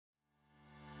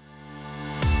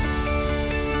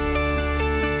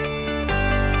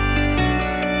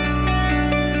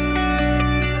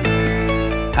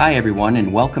Hi, everyone,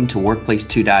 and welcome to Workplace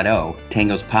 2.0,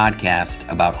 Tango's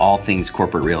podcast about all things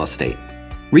corporate real estate.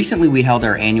 Recently, we held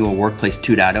our annual Workplace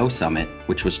 2.0 Summit,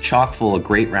 which was chock full of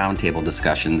great roundtable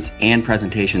discussions and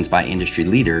presentations by industry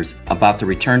leaders about the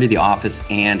return to the office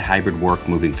and hybrid work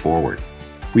moving forward.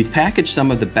 We've packaged some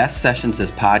of the best sessions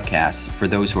as podcasts for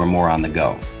those who are more on the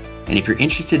go. And if you're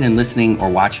interested in listening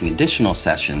or watching additional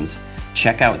sessions,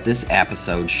 check out this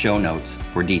episode's show notes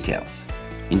for details.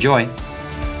 Enjoy!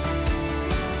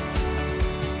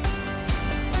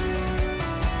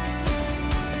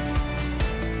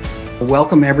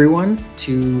 Welcome everyone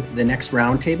to the next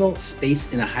roundtable,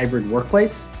 Space in a Hybrid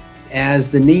Workplace. As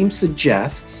the name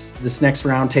suggests, this next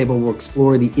roundtable will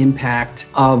explore the impact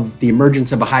of the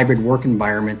emergence of a hybrid work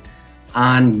environment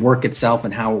on work itself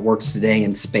and how it works today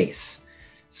in space.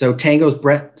 So Tango's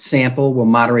Brett Sample will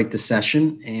moderate the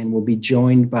session, and we'll be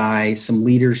joined by some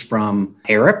leaders from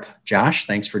Arup. Josh,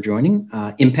 thanks for joining,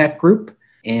 Impact Group,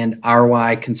 and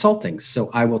ROI Consulting.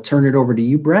 So I will turn it over to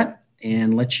you, Brett,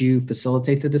 and let you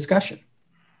facilitate the discussion.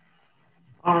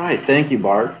 All right. Thank you,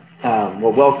 Bart.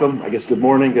 Well, welcome. I guess good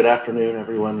morning, good afternoon,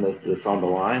 everyone that's on the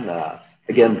line.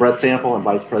 Again, Brett Sample, I'm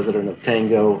Vice President of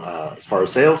Tango as far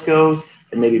as sales goes.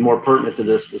 And maybe more pertinent to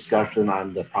this discussion,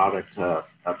 I'm the product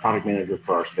manager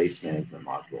for our space management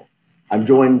module. I'm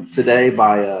joined today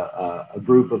by a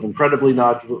group of incredibly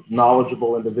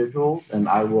knowledgeable individuals, and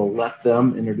I will let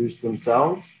them introduce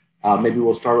themselves. Maybe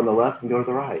we'll start on the left and go to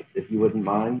the right, if you wouldn't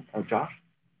mind, Josh.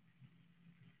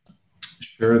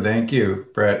 Sure, thank you,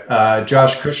 Brett.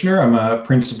 Josh Kushner, I'm a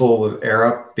principal with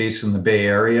Arup based in the Bay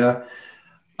Area.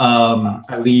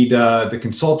 I lead the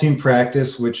consulting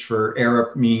practice, which for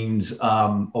Arup means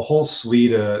a whole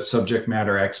suite of subject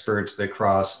matter experts that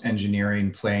cross engineering,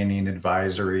 planning,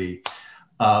 advisory.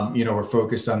 We're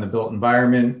focused on the built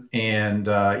environment, and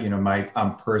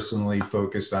I'm personally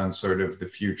focused on sort of the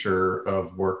future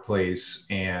of workplace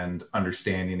and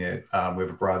understanding it. We have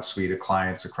a broad suite of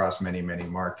clients across many, many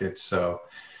markets, so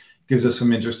it gives us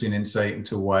some interesting insight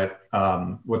into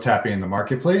what's happening in the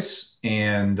marketplace,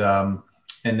 and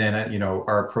then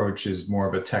our approach is more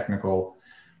of a technical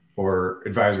or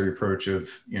advisory approach of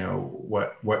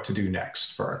what to do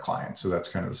next for our clients. So that's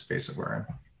kind of the space that we're in.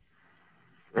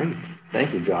 Great.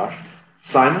 Thank you, Josh.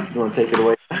 Simon, you want to take it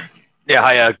away next? Yeah,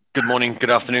 hi. Good morning, good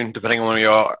afternoon, depending on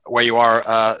where you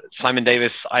are. Simon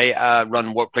Davis. I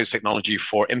run workplace technology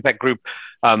for Impact Group.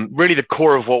 Really, the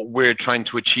core of what we're trying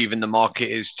to achieve in the market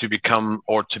is to become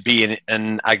or to be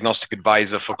an agnostic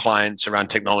advisor for clients around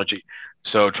technology.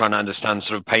 So trying to understand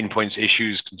sort of pain points,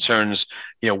 issues, concerns,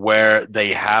 where they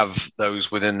have those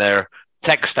within their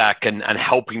tech stack and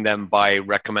helping them by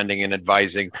recommending and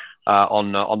advising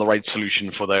on the right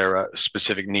solution for their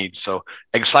specific needs. So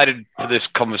excited for this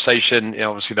conversation.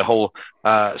 Obviously the whole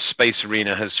space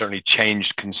arena has certainly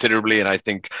changed considerably, and I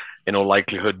think in all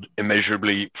likelihood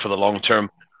immeasurably for the long term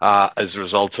as a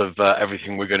result of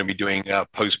everything we're going to be doing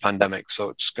post-pandemic. So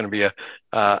it's going to be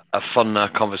a fun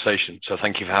conversation. So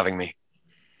thank you for having me.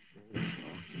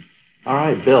 All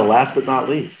right, Bill, last but not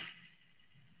least.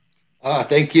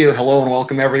 Thank you. Hello and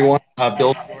welcome, everyone.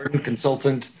 Bill Jordan,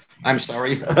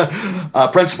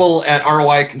 principal at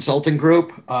ROI Consulting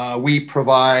Group. We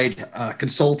provide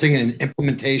consulting and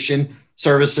implementation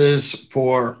services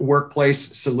for workplace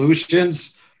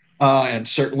solutions. And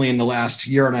certainly in the last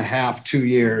year and a half, 2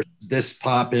 years, this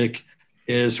topic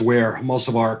is where most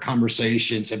of our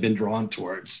conversations have been drawn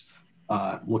towards.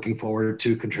 Looking forward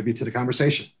to contribute to the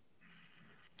conversation.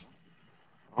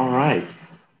 All right.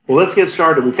 Well, let's get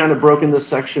started. We've kind of broken this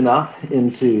section up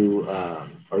into,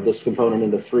 this component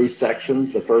into 3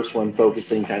 sections. The first one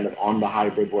focusing kind of on the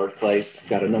hybrid workplace. I've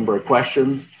got a number of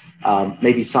questions.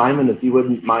 Maybe Simon, if you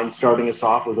wouldn't mind starting us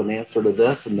off with an answer to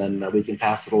this, and then we can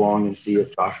pass it along and see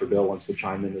if Josh or Bill wants to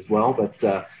chime in as well. But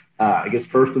I guess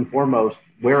first and foremost,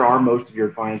 where are most of your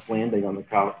clients landing on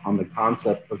the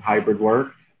concept of hybrid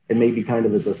work? And maybe kind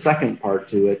of as a second part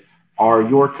to it, are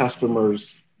your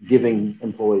customers giving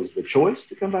employees the choice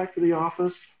to come back to the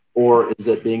office, or is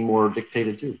it being more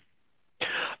dictated to?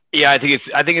 Yeah, I think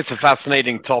it's a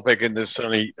fascinating topic, and there's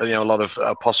certainly a lot of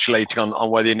postulating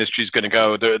on where the industry is going to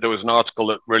go. There was an article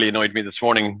that really annoyed me this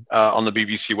morning on the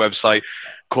BBC website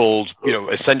called,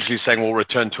 essentially saying we'll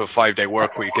return to a 5-day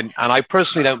work week, and I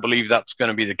personally don't believe that's going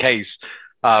to be the case.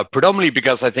 Predominantly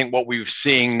because I think what we're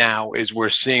seeing now is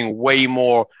we're seeing way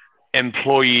more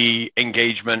employee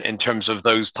engagement in terms of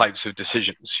those types of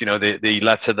decisions. The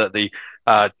letter that the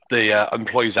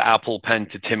employees at Apple penned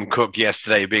to Tim Cook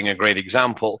yesterday being a great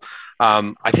example.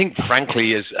 I think,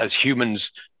 frankly, as humans,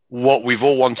 what we've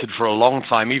all wanted for a long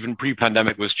time, even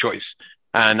pre-pandemic, was choice.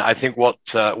 And I think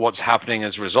what's happening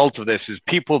as a result of this is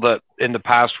people that in the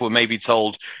past were maybe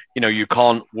told, you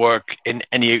can't work in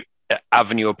any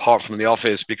avenue apart from the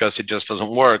office because it just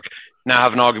doesn't work, now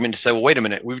have an argument to say, well, wait a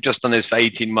minute, we've just done this for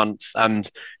 18 months and,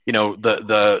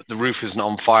 the roof isn't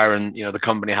on fire and, the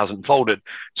company hasn't folded.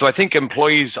 So I think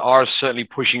employees are certainly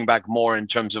pushing back more in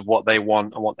terms of what they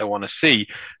want and what they want to see.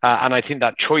 And I think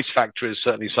that choice factor is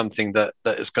certainly something that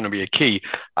is going to be a key.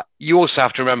 You also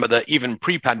have to remember that even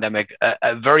pre-pandemic,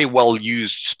 a very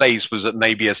well-used space was at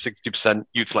maybe a 60%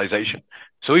 utilization.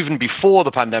 So even before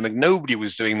the pandemic, nobody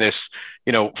was doing this,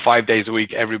 5 days a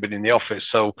week, everybody in the office.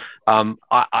 So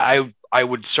I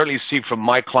would certainly see from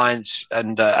my clients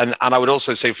and I would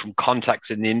also say from contacts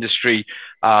in the industry,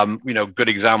 good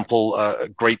example, a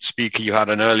great speaker you had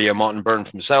on earlier, Martin Byrne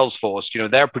from Salesforce,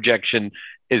 their projection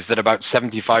is that about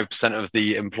 75% of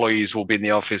the employees will be in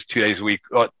the office 2 days a week,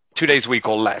 or 2 days a week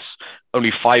or less.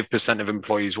 Only 5% of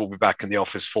employees will be back in the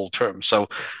office full term. So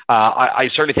I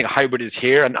certainly think hybrid is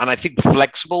here, and I think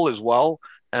flexible as well.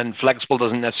 And flexible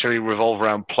doesn't necessarily revolve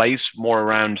around place, more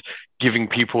around giving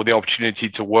people the opportunity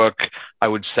to work, I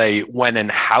would say, when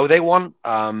and how they want,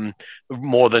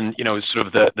 more than, sort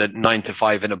of the 9 to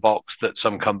 5 in a box that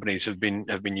some companies have been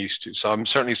used to. So I'm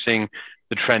certainly seeing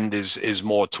the trend is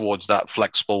more towards that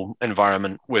flexible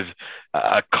environment with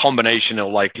a combination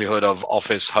of likelihood of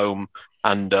office, home,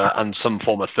 and some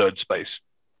form of third space.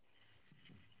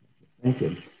 Thank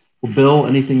you. Well, Bill,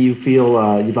 anything you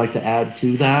feel you'd like to add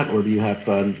to that, or do you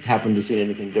happen to see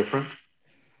anything different?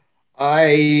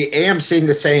 I am seeing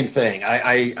the same thing.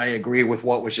 I agree with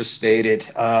what was just stated.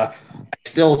 I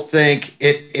still think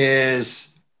it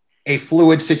is a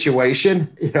fluid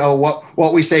situation.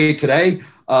 What we say today,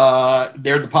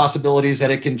 there are the possibilities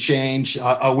that it can change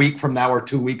a week from now or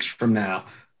 2 weeks from now.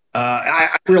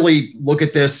 I really look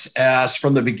at this as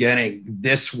from the beginning,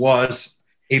 this was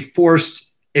a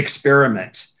forced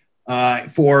experiment.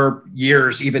 For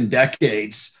years, even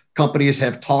decades, companies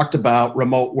have talked about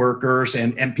remote workers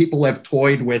and people have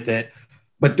toyed with it,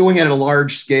 but doing it at a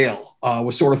large scale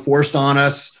was sort of forced on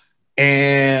us,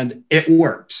 and it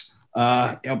worked.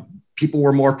 People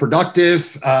were more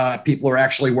productive. People are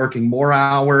actually working more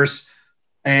hours.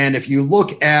 And if you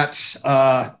look at,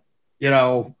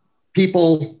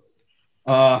 people,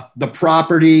 the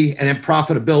property and then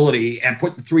profitability and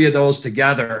put the three of those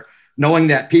together, knowing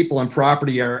that people and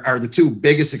property are the two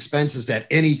biggest expenses that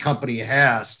any company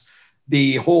has,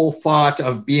 the whole thought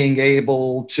of being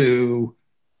able to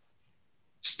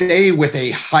stay with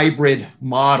a hybrid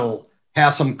model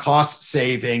has some cost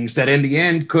savings that in the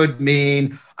end could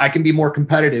mean I can be more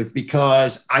competitive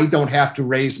because I don't have to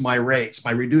raise my rates.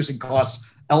 By reducing costs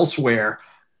elsewhere,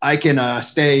 I can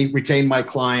retain my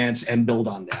clients and build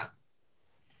on that.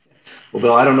 Well,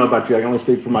 Bill, I don't know about you. I can only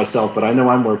speak for myself, but I know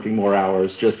I'm working more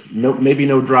hours, just maybe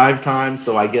no drive time.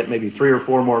 So I get maybe 3 or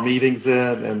 4 more meetings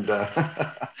in. And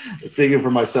speaking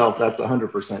for myself, that's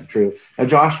 100% true. Now,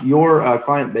 Josh, your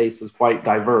client base is quite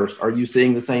diverse. Are you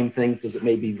seeing the same things? Does it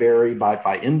maybe vary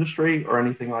by industry or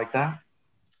anything like that?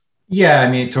 Yeah,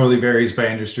 I mean, it totally varies by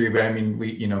industry. But I mean,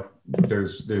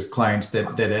 there's clients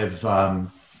that have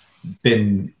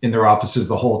been in their offices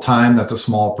the whole time. That's a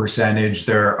small percentage.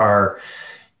 There are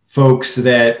folks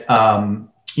that,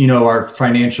 our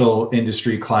financial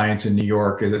industry clients in New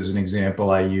York, as an example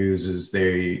I use, is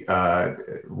they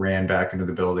ran back into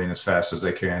the building as fast as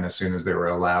they can, as soon as they were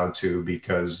allowed to,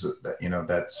 because,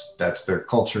 that's their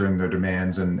culture and their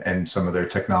demands, and some of their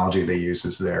technology they use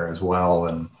is there as well.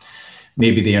 And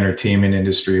maybe the entertainment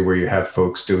industry, where you have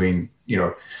folks doing,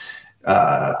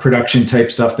 production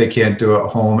type stuff they can't do at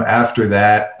home. After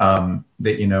that,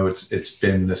 it's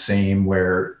been the same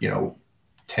where,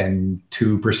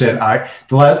 2%.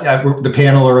 The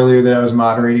panel earlier that I was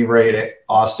moderating, right,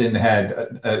 Austin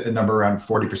had a number around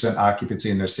 40%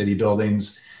 occupancy in their city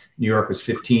buildings. New York was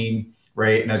 15,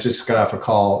 right? And I just got off a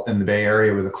call in the Bay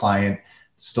Area with a client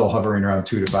still hovering around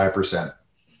 2 to 5%.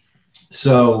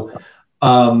 So,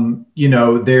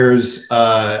 there's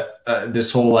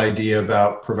this whole idea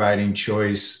about providing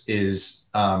choice is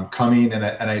coming, and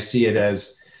I see it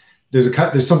as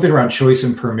there's something around choice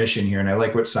and permission here. And I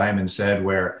like what Simon said,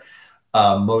 where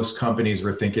most companies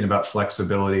were thinking about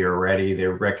flexibility already. They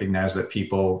recognized that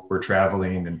people were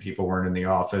traveling and people weren't in the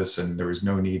office, and there was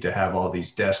no need to have all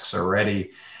these desks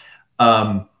already.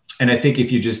 And I think if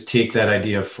you just take that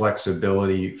idea of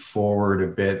flexibility forward a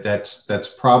bit,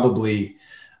 that's probably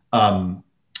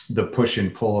the push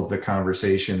and pull of the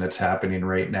conversation that's happening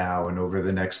right now. And over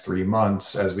the next 3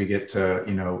 months, as we get to,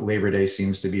 Labor Day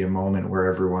seems to be a moment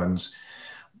where everyone's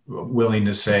willing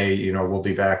to say, we'll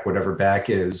be back, whatever back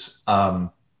is.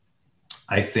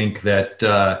 I think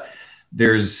that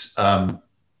there's a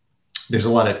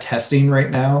lot of testing right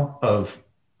now of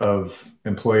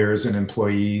employers and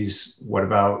employees. What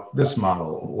about this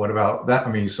model? What about that?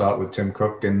 I mean, you saw it with Tim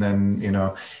Cook, and then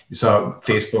you saw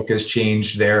Facebook has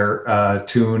changed their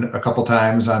tune a couple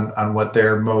times on what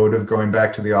their mode of going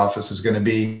back to the office is going to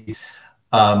be.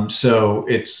 So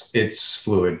it's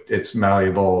fluid, it's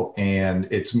malleable, and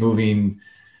it's moving.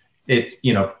 It's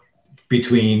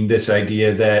between this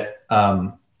idea that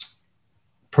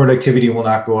productivity will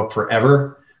not go up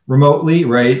forever remotely,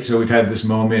 right? So we've had this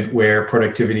moment where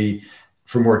productivity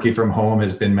from working from home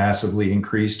has been massively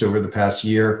increased over the past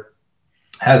year.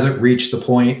 Has it reached the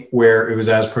point where it was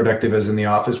as productive as in the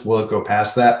office? Will it go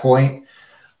past that point?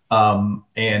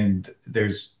 And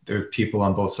there's people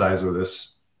on both sides of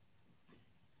this.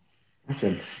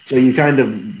 Okay. So you kind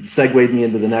of segued me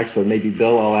into the next one. Maybe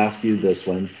Bill, I'll ask you this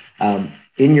one.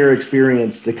 In your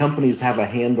experience, do companies have a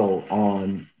handle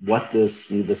on what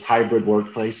this hybrid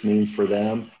workplace means for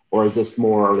them, or is this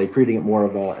more? Are they treating it more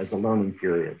as a learning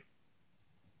period?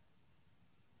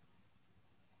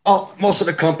 Oh, most of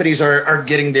the companies are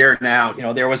getting there now.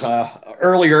 There was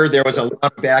earlier there was a lot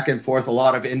of back and forth, a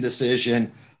lot of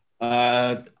indecision.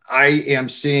 I am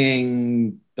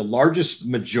seeing the largest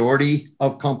majority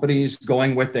of companies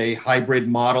going with a hybrid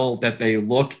model that they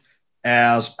look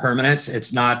as permanent.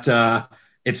 It's not the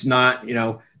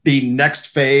next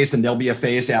phase, and there'll be a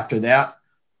phase after that.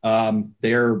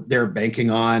 They're banking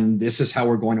on this is how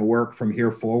we're going to work from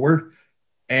here forward.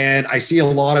 And I see a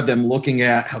lot of them looking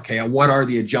at, okay, what are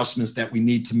the adjustments that we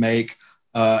need to make,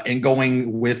 and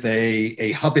going with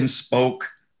a hub and spoke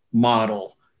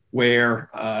model where,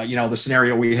 the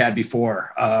scenario we had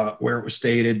before, where it was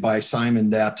stated by Simon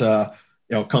that,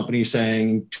 companies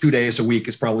saying 2 days a week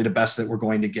is probably the best that we're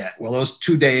going to get. Well, those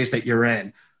 2 days that you're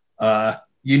in,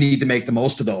 you need to make the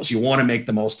most of those. You want to make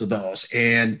the most of those.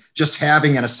 And just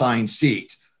having an assigned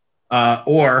seat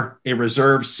or a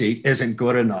reserved seat isn't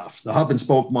good enough. The hub and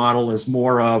spoke model is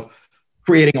more of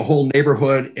creating a whole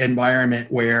neighborhood environment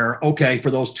where, okay,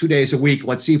 for those 2 days a week,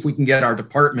 let's see if we can get our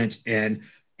department in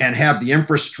and have the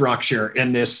infrastructure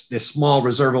in this small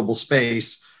reservable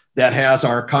space that has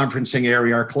our conferencing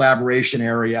area, our collaboration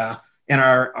area, and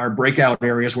our breakout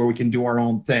areas where we can do our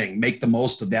own thing, make the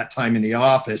most of that time in the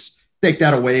office, take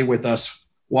that away with us,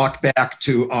 walk back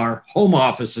to our home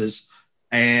offices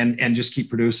and just keep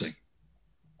producing.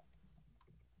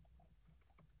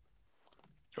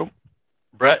 Oh,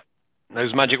 Brett,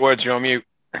 those magic words, you're on mute.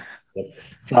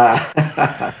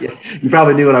 Yeah, you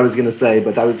probably knew what I was going to say,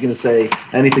 but I was going to say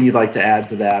anything you'd like to add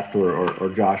to that, or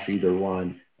Josh, either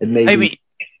one. And maybe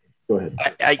go ahead.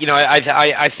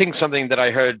 I think something that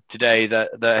I heard today that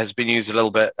has been used a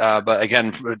little bit, but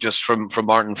again, just from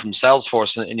Martin from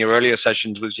Salesforce in your earlier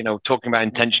sessions was, talking about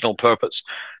intentional purpose.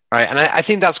 Right. And I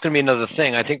think that's going to be another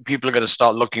thing. I think people are going to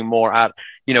start looking more at,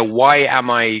 why am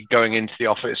I going into the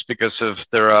office? Because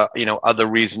there are, other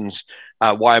reasons.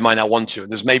 Why I might not want to.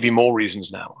 And there's maybe more reasons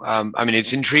now.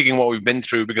 It's intriguing what we've been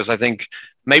through, because I think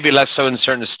maybe less so in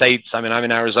certain states. I'm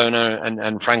in Arizona,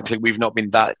 and frankly, we've not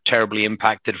been that terribly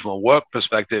impacted from a work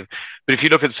perspective. But if you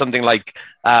look at something like,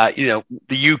 the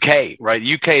UK, right?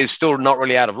 UK is still not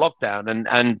really out of lockdown,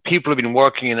 and people have been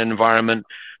working in an environment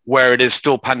where it is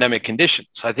still pandemic conditions.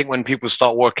 I think when people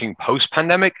start working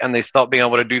post-pandemic and they start being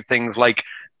able to do things like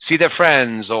see their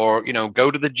friends, or, go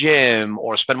to the gym,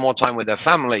 or spend more time with their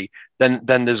family, then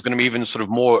there's going to be even sort of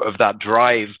more of that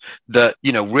drive that,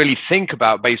 really think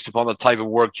about, based upon the type of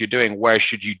work you're doing, where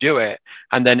should you do it?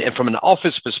 And then from an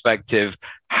office perspective,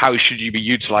 how should you be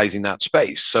utilizing that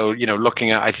space? So,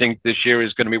 looking at, I think this year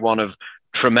is going to be one of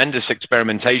tremendous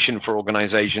experimentation for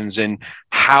organizations in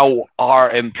how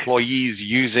are employees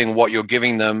using what you're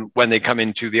giving them when they come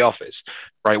into the office,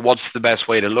 right? What's the best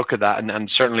way to look at that?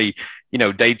 And certainly,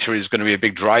 data is going to be a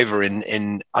big driver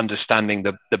in understanding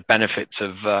the benefits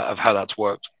of how that's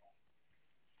worked.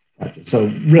 Gotcha. So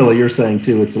really, you're saying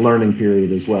too, it's a learning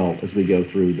period as well as we go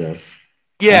through this.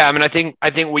 Yeah, I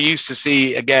think we used to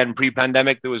see, again,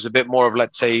 pre-pandemic, there was a bit more of,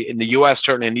 let's say, in the US,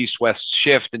 certainly an east-west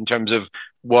shift in terms of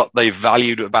what they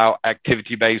valued about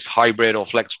activity-based hybrid or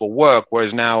flexible work.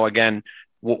 Whereas now, again,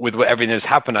 with everything that's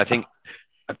happened, I think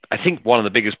one of the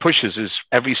biggest pushes is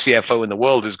every CFO in the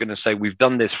world is going to say, we've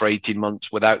done this for 18 months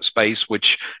without space, which,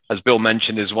 as Bill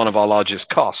mentioned, is one of our largest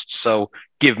costs. So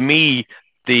give me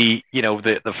the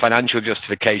financial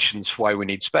justifications for why we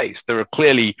need space. There are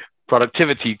clearly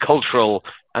productivity, cultural,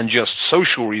 and just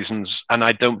social reasons. And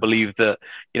I don't believe that,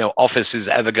 office is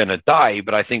ever going to die,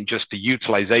 but I think just the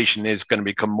utilization is going to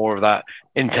become more of that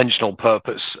intentional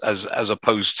purpose as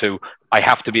opposed to, I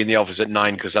have to be in the office at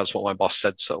 9 because that's what my boss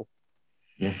said so.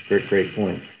 Yeah, great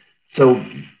point. So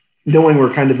knowing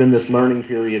we're kind of in this learning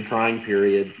period, trying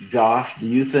period, Josh, do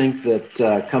you think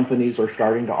that companies are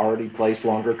starting to already place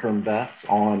longer term bets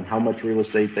on how much real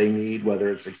estate they need, whether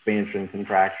it's expansion,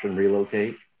 contraction,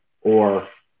 relocate, or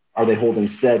are they holding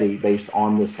steady based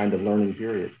on this kind of learning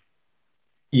period?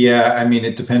 Yeah, I mean,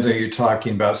 it depends on what you're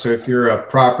talking about. So if you're a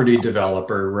property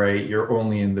developer, right, you're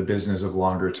only in the business of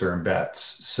longer term bets.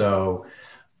 So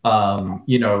some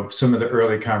of the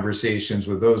early conversations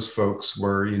with those folks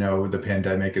were, the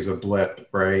pandemic is a blip,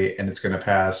 right? And it's going to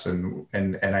pass. And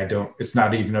I don't, it's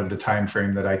not even of the time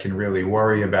frame that I can really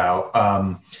worry about.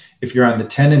 If you're on the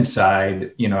tenant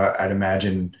side, I'd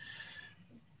imagine,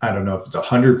 I don't know if it's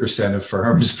 100% of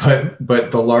firms,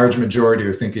 but the large majority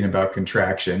are thinking about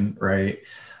contraction, right?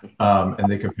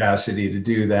 And the capacity to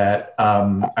do that.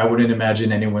 I wouldn't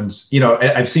imagine anyone's,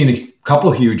 I've seen a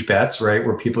couple huge bets, right,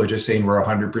 where people are just saying we're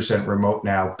 100% remote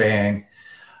now, bang.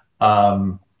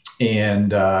 And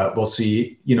we'll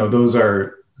see, those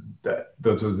are the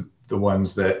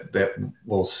ones that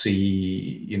we'll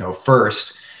see,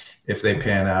 first if they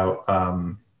pan out.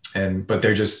 But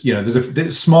they're just, there's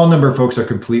a small number of folks are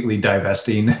completely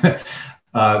divesting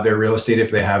their real estate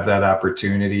if they have that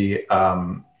opportunity.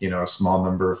 A small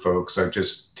number of folks are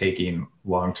just taking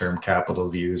long-term capital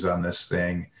views on this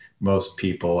thing. Most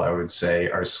people, I would say,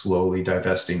 are slowly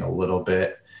divesting a little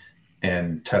bit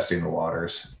and testing the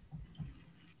waters.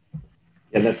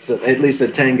 And that's at least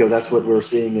at Tango, that's what we're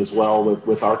seeing as well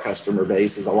with our customer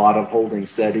base, is a lot of holding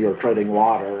steady or treading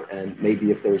water. And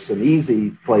maybe if there's some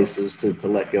easy places to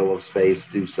let go of space,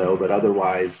 do so. But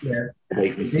otherwise,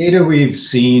 wait and see. Data we've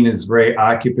seen is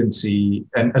vacancy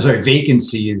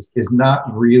is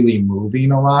not really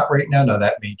moving a lot right now. Now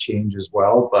that may change as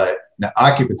well, but now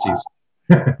occupancy is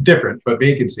different, but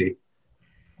vacancy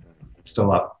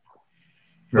still up.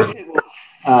 Okay, well,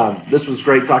 this was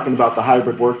great talking about the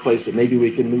hybrid workplace, but maybe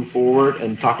we can move forward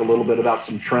and talk a little bit about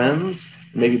some trends.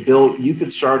 Maybe Bill, you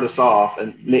could start us off,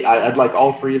 and I'd like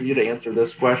all three of you to answer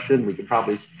this question. We could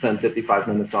probably spend 55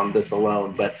 minutes on this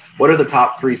alone, but what are the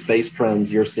top three space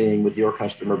trends you're seeing with your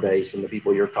customer base and the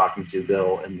people you're talking to,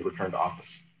 Bill, in the return to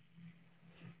office?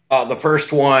 The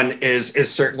first one is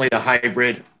certainly the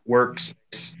hybrid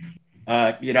workspace.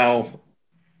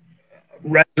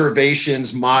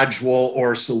 Reservations module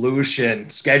or solution,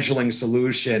 scheduling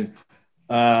solution,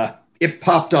 it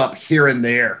popped up here and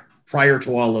there prior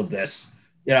to all of this.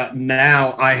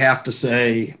 Now I have to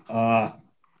say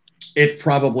it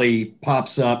probably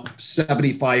pops up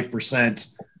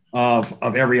 75%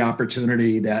 of every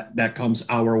opportunity that comes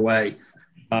our way.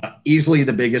 Easily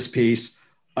the biggest piece.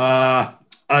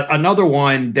 Another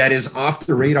one that is off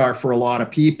the radar for a lot of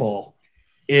people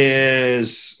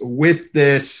is with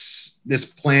this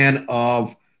plan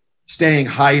of staying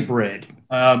hybrid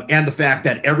and the fact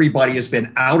that everybody has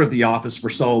been out of the office for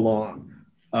so long.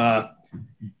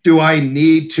 Do I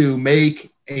need to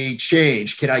make a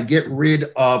change? Can I get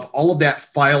rid of all of that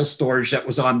file storage that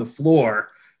was on the floor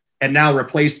and now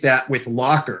replace that with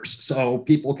lockers so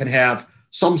people can have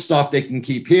some stuff they can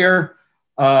keep here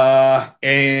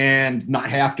and not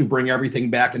have to bring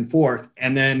everything back and forth?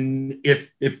 And then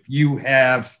if you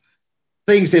have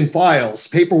things in files,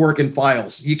 paperwork in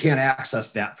files, you can't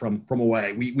access that from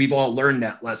away. We've all learned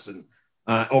that lesson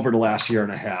over the last year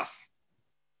and a half.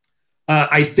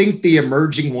 I think the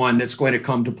emerging one that's going to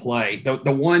come to play,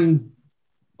 the one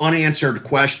unanswered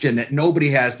question that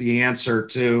nobody has the answer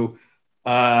to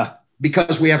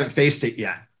because we haven't faced it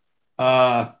yet.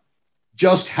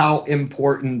 Just how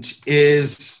important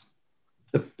is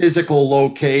the physical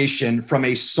location from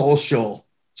a social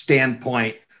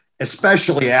standpoint,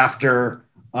 especially after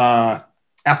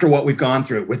what we've gone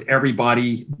through with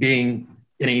everybody being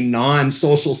in a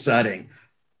non-social setting?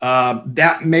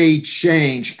 That may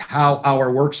change how our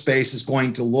workspace is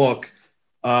going to look.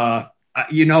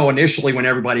 Initially when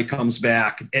everybody comes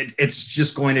back, it's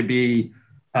just going to be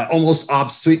almost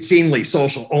obscenely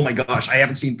social. Oh my gosh, I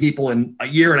haven't seen people in a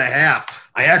year and a half.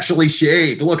 I actually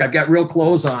shaved. Look, I've got real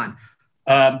clothes on.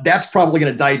 That's probably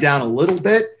going to die down a little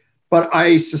bit. But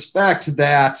I suspect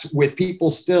that with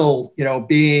people still,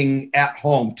 being at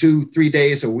home 2-3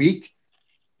 days a week,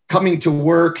 coming to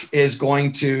work is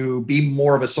going to be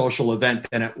more of a social event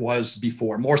than it was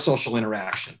before, more social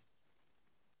interaction.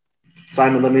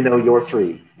 Simon, let me know your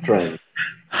three trends.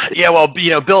 Yeah, well,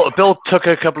 Bill took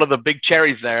a couple of the big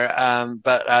cherries there,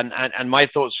 but my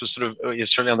thoughts were sort of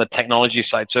certainly on the technology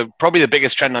side. So probably the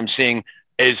biggest trend I'm seeing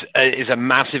is a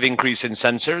massive increase in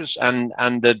sensors,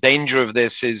 and the danger of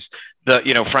this is that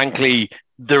frankly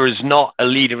there is not a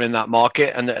leader in that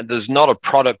market, and there's not a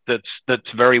product that's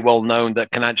very well known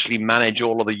that can actually manage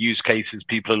all of the use cases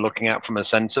people are looking at from a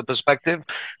sensor perspective.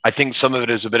 I think some of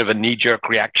it is a bit of a knee-jerk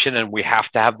reaction, and we have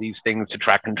to have these things to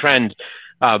track and trend.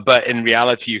 But in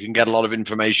reality, you can get a lot of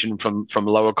information from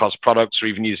lower cost products, or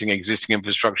even using existing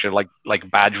infrastructure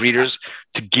like badge readers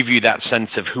to give you that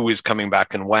sense of who is coming back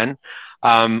and when.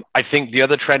 I think the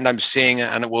other trend I'm seeing,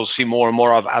 and we'll see more and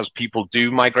more of as people do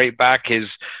migrate back, is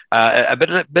a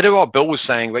bit of what Bill was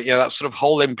saying, but that sort of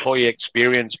whole employee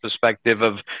experience perspective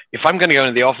of, if I'm going to go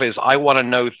into the office, I want to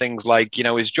know things like,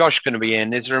 is Josh going to be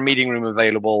in? Is there a meeting room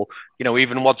available?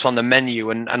 Even what's on the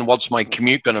menu and what's my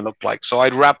commute going to look like? So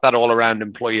I'd wrap that all around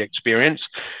employee experience.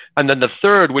 And then the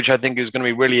third, which I think is going to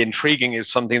be really intriguing, is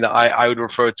something that I would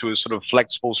refer to as sort of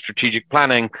flexible strategic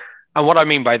planning. And what I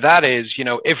mean by that is,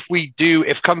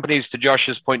 if companies, to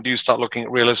Josh's point, do start looking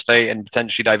at real estate and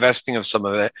potentially divesting of some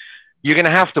of it, you're going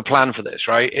to have to plan for this,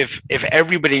 right? If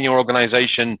everybody in your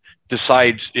organization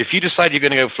decides, if you decide you're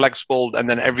going to go flexible and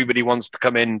then everybody wants to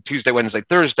come in Tuesday, Wednesday,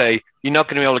 Thursday, you're not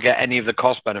going to be able to get any of the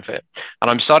cost benefit.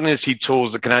 And I'm starting to see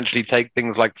tools that can actually take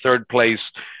things like Third Place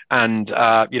and,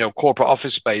 corporate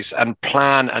office space and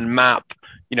plan and map,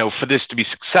 for this to be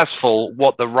successful,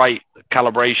 what the right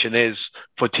calibration is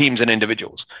for teams and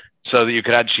individuals, so that you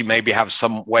could actually maybe have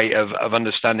some way of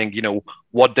understanding,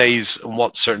 what days and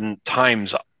what certain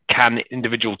times can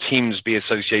individual teams be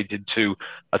associated to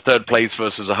a Third Place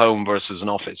versus a home versus an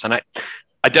office. And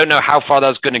I don't know how far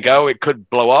that's going to go. It could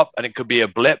blow up and it could be a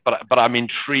blip, but I'm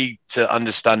intrigued to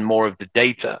understand more of the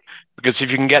data, because if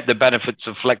you can get the benefits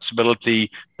of flexibility,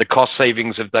 the cost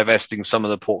savings of divesting some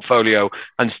of the portfolio,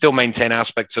 and still maintain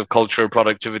aspects of culture,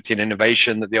 productivity, and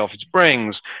innovation that the office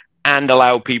brings, and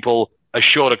allow people a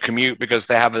shorter commute because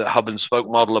they have a hub and spoke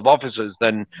model of offices,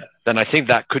 then I think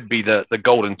that could be the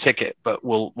golden ticket. But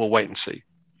we'll wait and see.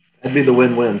 That'd be the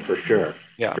win-win for sure.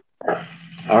 Yeah.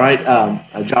 All right,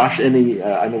 Josh. I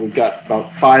know we've got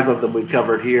about 5 of them we've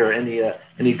covered here.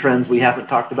 Any trends we haven't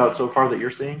talked about so far that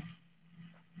you're seeing?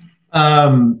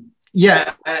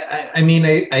 Yeah,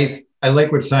 I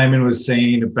like what Simon was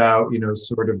saying about,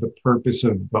 sort of the purpose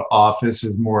of the office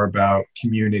is more about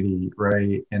community,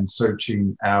 right? And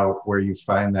searching out where you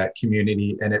find that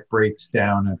community, and it breaks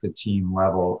down at the team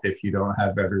level. If you don't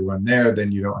have everyone there,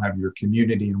 then you don't have your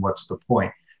community, and what's the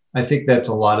point? I think that's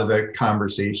a lot of the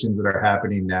conversations that are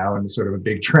happening now, and sort of a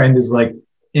big trend is like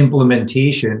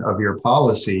implementation of your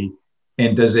policy,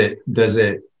 and does it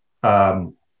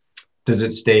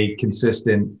stay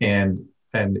consistent and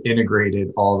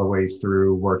integrated all the way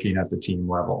through working at the team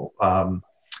level.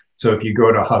 So if you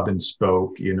go to hub and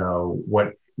spoke,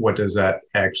 what does that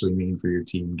actually mean for your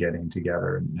team getting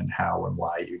together, and how and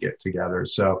why you get together?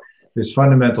 So there's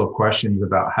fundamental questions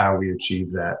about how we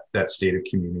achieve that state of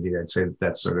community. I'd say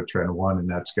that's sort of trend 1, and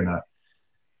that's going to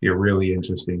be a really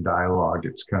interesting dialogue.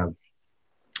 It's kind of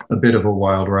a bit of a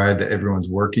wild ride that everyone's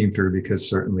working through, because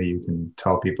certainly you can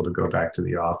tell people to go back to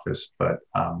the office, but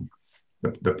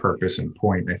the purpose and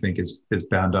point, I think, is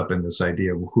bound up in this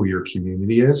idea of who your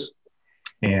community is,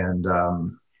 and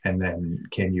then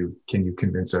can you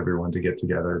convince everyone to get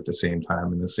together at the same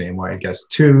time in the same way? I guess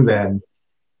 2 then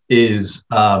is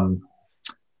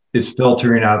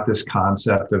filtering out this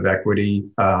concept of equity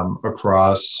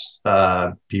across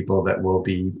people that will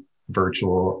be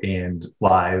virtual and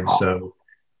live. So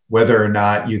whether or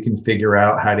not you can figure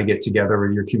out how to get together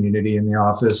with your community in the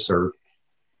office, or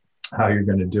how you're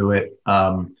going to do it.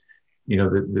 The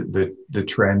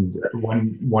trend,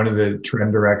 one of the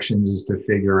trend directions is to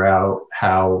figure out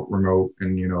how remote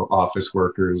and, office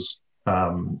workers,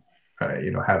 have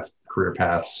career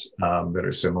paths that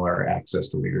are similar, access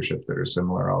to leadership that are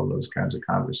similar, all those kinds of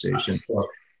conversations. So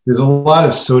there's a lot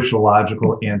of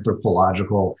sociological,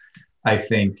 anthropological, I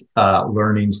think,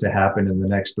 learnings to happen in the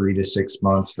next 3 to 6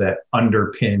 months that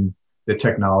underpin the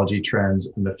technology trends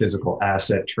and the physical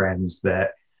asset trends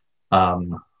that,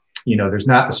 there's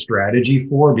not a strategy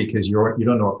for, because you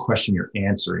don't know what question you're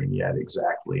answering yet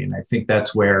exactly. And I think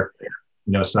that's where,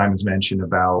 Simon's mentioned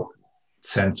about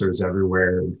sensors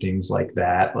everywhere and things like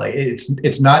that. Like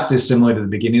it's not dissimilar to the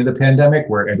beginning of the pandemic,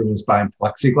 where everyone's buying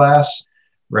plexiglass,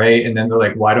 right? And then they're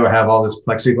like, why do I have all this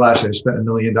plexiglass? I spent $1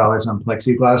 million on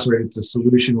plexiglass, right? It's a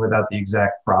solution without the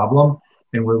exact problem.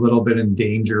 And we're a little bit in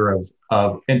danger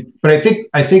but I think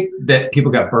that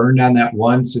people got burned on that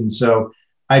once. And so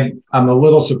I'm a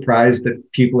little surprised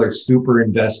that people are super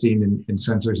investing in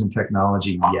sensors and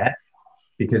technology yet,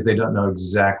 because they don't know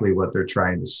exactly what they're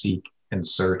trying to seek and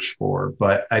search for.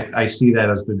 But I see that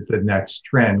as the next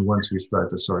trend once we start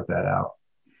to sort that out.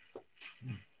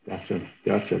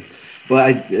 Gotcha.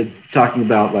 Well, talking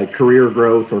about like career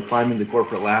growth or climbing the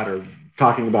corporate ladder,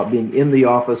 talking about being in the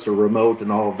office or remote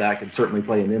and all of that can certainly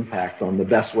play an impact on the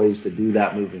best ways to do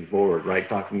that moving forward, right?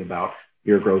 Talking about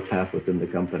your growth path within the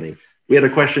company. We had a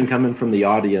question coming from the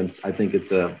audience. I think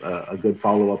it's a good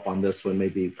follow-up on this one.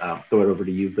 Maybe throw it over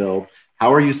to you, Bill.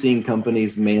 How are you seeing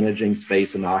companies managing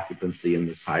space and occupancy in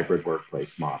this hybrid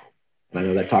workplace model? And I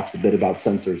know that talks a bit about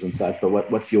sensors and such, but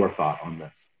what's your thought on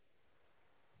this?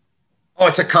 Oh,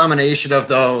 it's a combination of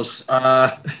those.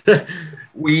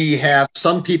 We have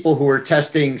some people who are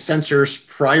testing sensors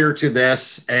prior to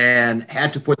this and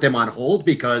had to put them on hold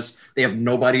because they have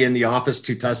nobody in the office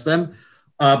to test them.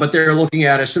 But they're looking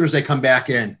at, as soon as they come back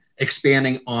in,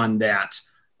 expanding on that.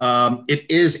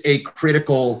 It is a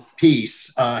critical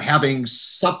piece, having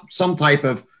some type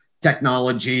of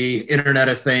technology, Internet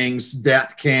of Things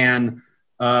that can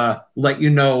let you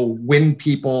know when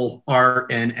people are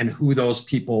and who those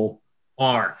people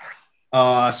are.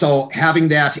 So having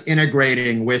that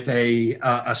integrating with a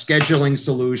scheduling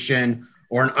solution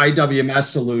or an IWMS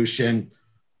solution,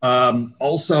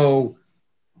 also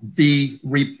the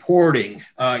reporting,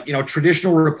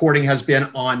 traditional reporting has been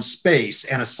on space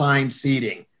and assigned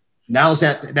seating. Now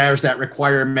there's that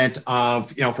requirement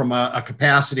of, from a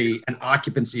capacity, an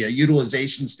occupancy, a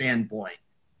utilization standpoint.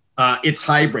 It's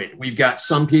hybrid. We've got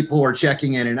some people who are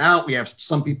checking in and out. We have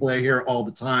some people that are here all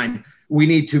the time. We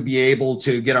need to be able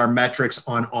to get our metrics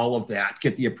on all of that,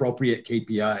 get the appropriate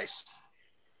KPIs.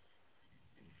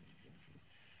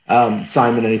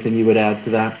 Simon, anything you would add to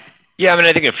that? Yeah, I mean,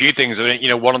 I think a few things. I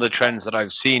mean, one of the trends that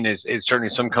I've seen is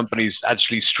certainly some companies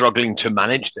actually struggling to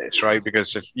manage this, right? Because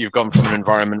if you've gone from an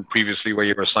environment previously where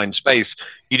you're assigned space,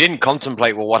 you didn't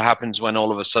contemplate, well, what happens when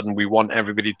all of a sudden we want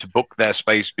everybody to book their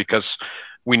space because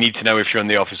we need to know if you're in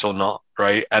the office or not,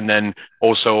 right? And then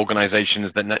also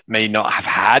organizations that may not have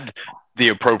had the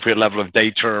appropriate level of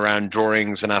data around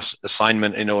drawings and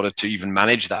assignment in order to even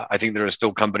manage that. I think there are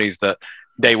still companies that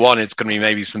day one, it's going to be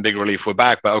maybe some big relief we're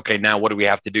back, but okay, now what do we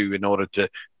have to do in order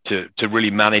to really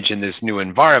manage in this new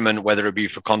environment, whether it be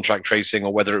for contract tracing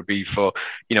or whether it be for,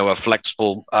 a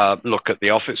flexible look at the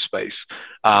office space.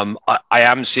 I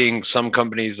am seeing some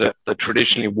companies that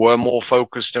traditionally were more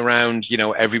focused around,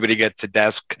 everybody gets a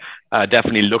desk,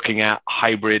 definitely looking at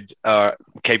hybrid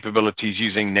capabilities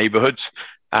using neighborhoods.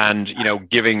 And,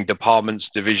 giving departments,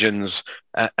 divisions,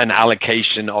 an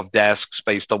allocation of desks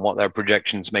based on what their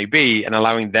projections may be and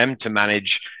allowing them to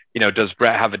manage, does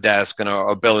Brett have a desk and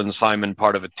are Bill and Simon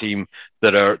part of a team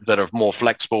that are more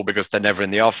flexible because they're never in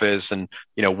the office? And,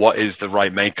 what is the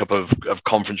right makeup of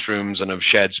conference rooms and of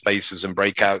shared spaces and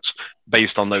breakouts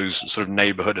based on those sort of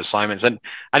neighborhood assignments? And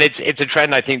it's a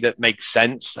trend I think that makes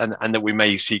sense and that we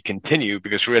may see continue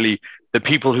because really the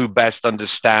people who best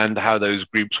understand how those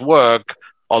groups work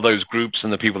are those groups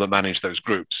and the people that manage those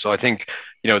groups. So I think,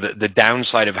 the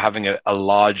downside of having a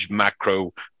large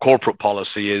macro corporate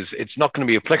policy is it's not going to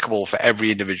be applicable for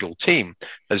every individual team.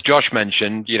 As Josh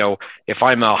mentioned, if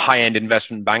I'm a high-end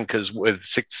investment bankers with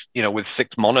six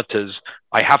monitors,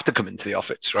 I have to come into the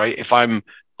office, right? If I'm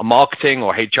a marketing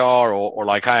or HR or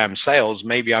like I am sales,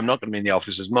 maybe I'm not going to be in the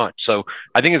office as much. So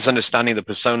I think it's understanding the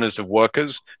personas of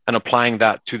workers and applying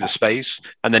that to the space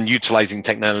and then utilizing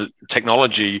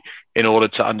technology in order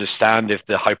to understand if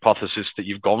the hypothesis that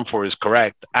you've gone for is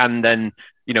correct. And then,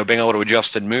 being able to adjust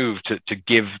and move to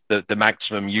give the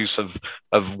maximum use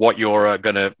of what you're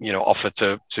going to, offer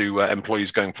to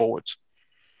employees going forwards.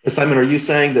 Simon, are you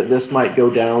saying that this might go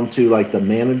down to like the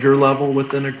manager level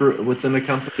within a group, within a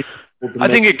company? I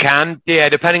think it can, yeah,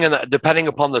 depending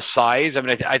upon the size. I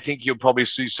mean, I think you'll probably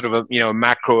see sort of a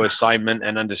macro assignment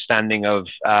and understanding of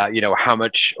how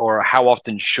much or how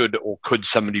often should or could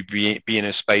somebody be in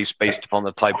a space based upon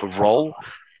the type of role,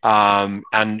 and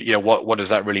what does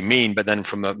that really mean? But then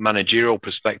from a managerial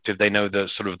perspective, they know the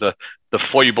sort of the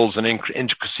foibles and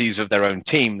intricacies of their own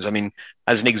teams. I mean,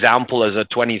 as an example, as a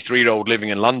 23-year-old living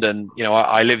in London,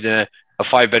 I lived in a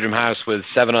 5-bedroom house with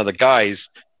 7 other guys.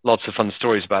 Lots of fun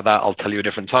stories about that. I'll tell you a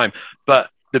different time.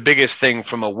 But the biggest thing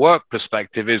from a work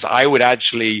perspective is I would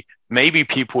actually, maybe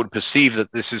people would perceive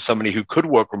that this is somebody who could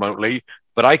work remotely,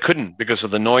 but I couldn't because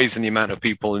of the noise and the amount of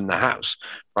people in the house,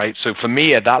 right? So for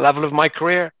me, at that level of my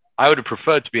career, I would have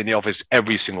preferred to be in the office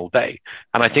every single day.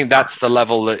 And I think that's the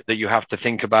level that you have to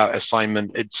think about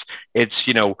assignment. It's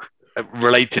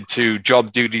related to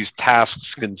job duties, tasks,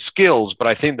 and skills, but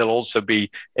I think there'll also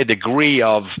be a degree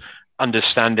of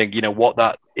understanding, what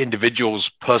that individual's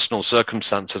personal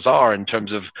circumstances are in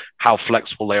terms of how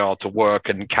flexible they are to work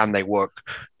and can they work,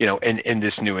 in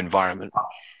this new environment.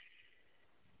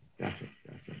 Gotcha.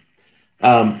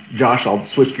 Josh, I'll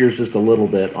switch gears just a little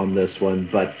bit on this one,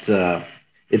 but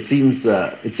It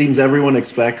seems everyone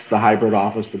expects the hybrid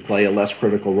office to play a less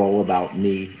critical role about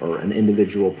me or an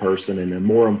individual person, and a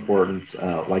more important,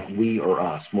 like we or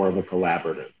us, more of a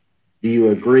collaborative. Do you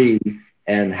agree?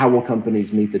 And how will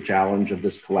companies meet the challenge of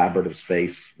this collaborative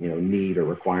space, need or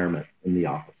requirement in the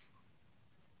office?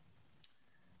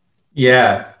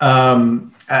 Yeah,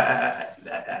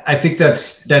 I think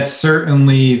that's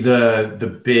certainly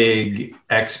the big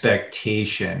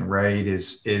expectation, right?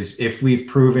 Is if we've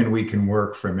proven we can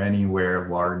work from anywhere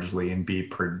largely and be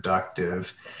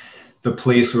productive, the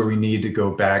place where we need to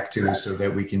go back to so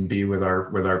that we can be with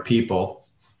our people,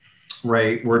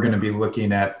 right? We're going to be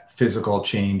looking at physical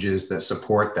changes that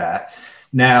support that.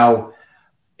 Now,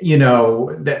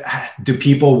 do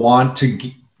people want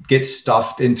to get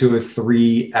stuffed into a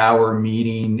 3-hour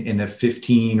meeting in a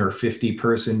 15 or 50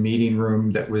 person meeting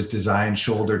room that was designed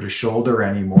shoulder to shoulder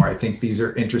anymore? I think these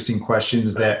are interesting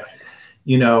questions that,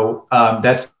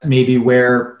 that's maybe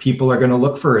where people are going to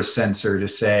look for a sensor to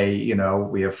say,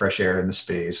 we have fresh air in the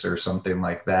space or something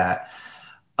like that.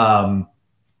 So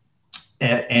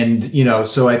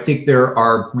I think there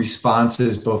are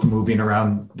responses, both moving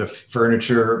around the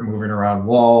furniture, moving around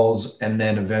walls, and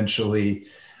then eventually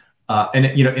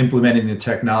implementing the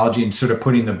technology and sort of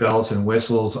putting the bells and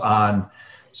whistles on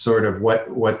sort of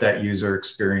what that user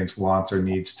experience wants or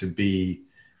needs to be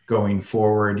going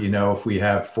forward. If we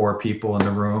have 4 people in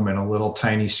the room and a little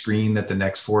tiny screen that the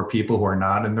next 4 people who are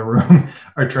not in the room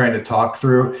are trying to talk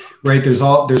through, right? There's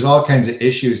all kinds of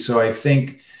issues. So I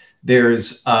think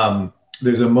there's a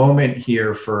moment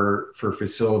here for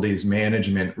facilities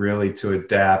management really to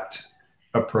adapt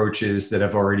approaches that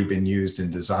have already been used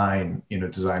in design,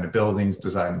 design of buildings,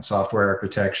 design and software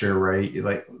architecture, right? You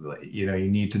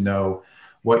need to know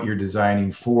what you're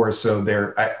designing for. So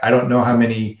I don't know how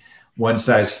many one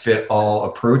size fit all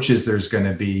approaches there's going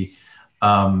to be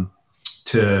to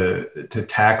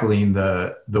tackling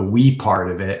the we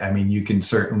part of it. I mean, you can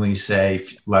certainly say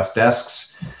less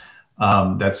desks.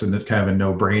 That's kind of a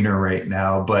no-brainer right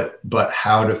now, but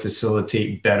how to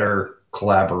facilitate better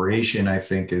collaboration, I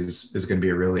think is going to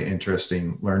be a really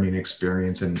interesting learning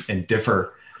experience and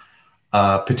differ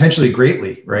potentially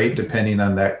greatly, right? Depending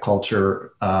on that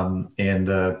culture and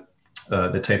the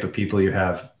type of people you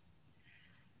have.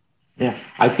 Yeah,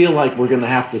 I feel like we're going to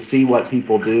have to see what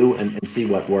people do and see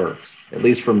what works. At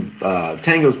least from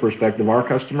Tango's perspective, our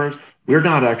customers, we're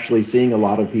not actually seeing a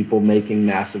lot of people making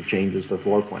massive changes to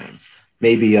floor plans.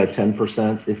 Maybe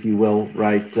 10%, if you will,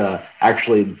 right?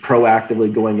 Actually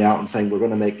proactively going out and saying, we're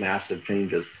going to make massive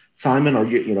changes. Simon,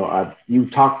 you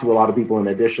talk to a lot of people in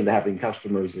addition to having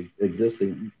customers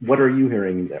existing. What are you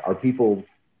hearing? Are people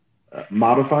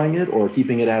modifying it or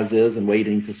keeping it as is and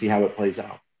waiting to see how it plays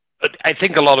out? I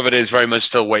think a lot of it is very much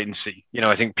still wait and see.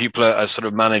 I think people are sort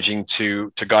of managing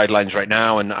to guidelines right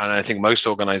now. And I think most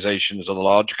organizations or the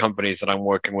larger companies that I'm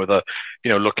working with are,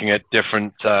 looking at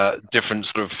different sort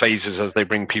of phases as they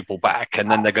bring people back.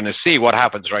 And then they're going to see what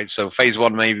happens, right? So phase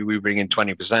 1, maybe we bring in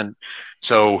 20%.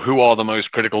 So who are the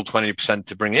most critical 20%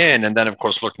 to bring in? And then, of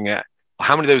course, looking at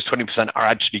how many of those 20% are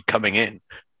actually coming in.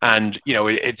 And,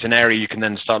 it's an area you can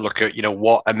then start looking at,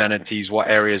 what amenities, what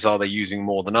areas are they using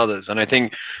more than others? And I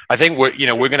think we're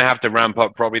going to have to ramp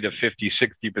up probably to 50,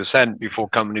 60% before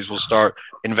companies will start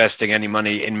investing any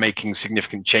money in making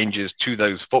significant changes to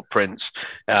those footprints,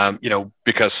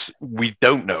 because we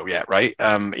don't know yet, right?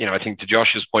 I think to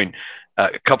Josh's point, a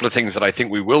couple of things that I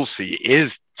think we will see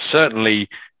is certainly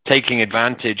taking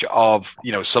advantage of,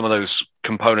 some of those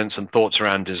components and thoughts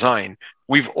around design.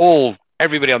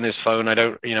 Everybody on this phone,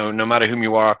 no matter whom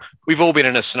you are, we've all been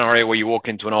in a scenario where you walk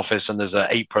into an office and there's an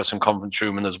 8-person conference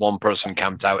room and there's 1 person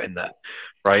camped out in there,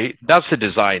 right? That's a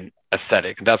design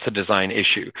aesthetic. That's a design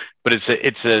issue, but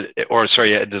it's a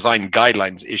design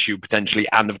guidelines issue potentially.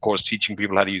 And of course, teaching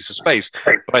people how to use the space.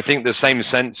 But I think the same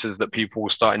senses that people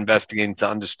will start investing in to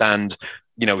understand,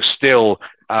 still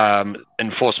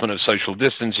enforcement of social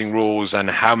distancing rules and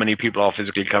how many people are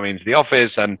physically coming into the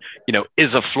office and,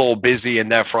 is a floor busy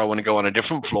and therefore I want to go on a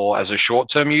different floor as a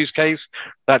short-term use case.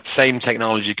 That same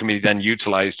technology can be then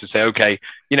utilized to say, okay,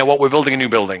 we're building a new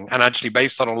building. And actually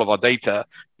based on all of our data,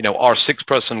 our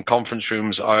 6-person conference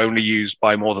rooms are only used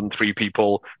by more than 3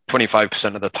 people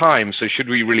 25% of the time. So should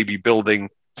we really be building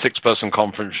 6-person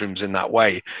conference rooms in that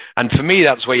way? And for me,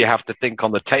 that's where you have to think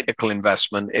on the technical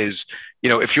investment is,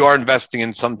 if you are investing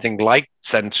in something like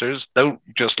sensors, don't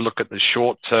just look at the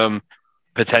short-term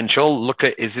potential. Look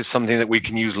at, is this something that we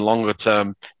can use longer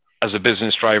term as a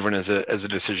business driver and as a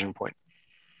decision point?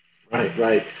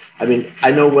 Right. I mean,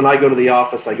 I know when I go to the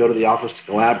office to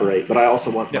collaborate, but I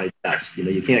also want my desk.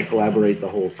 You can't collaborate the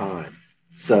whole time.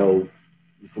 So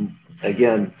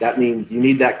again, that means you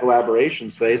need that collaboration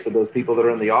space, but those people that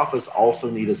are in the office also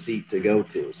need a seat to go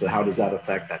to. So how does that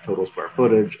affect that total square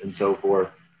footage and so forth?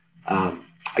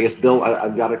 I guess, Bill,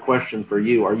 I've got a question for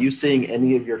you. Are you seeing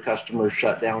any of your customers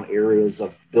shut down areas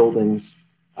of buildings,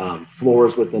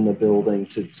 floors within the building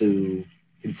to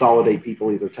consolidate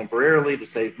people either temporarily to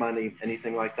save money,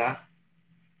 anything like that?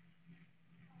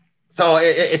 So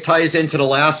it ties into the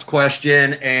last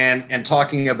question and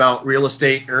talking about real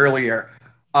estate earlier.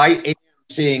 I am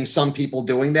seeing some people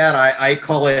doing that. I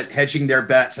call it hedging their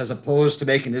bets as opposed to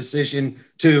making a decision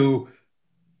to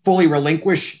fully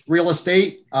relinquish real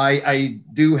estate. I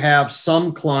do have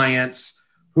some clients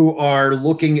who are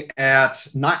looking at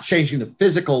not changing the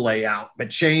physical layout, but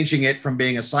changing it from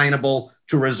being assignable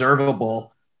to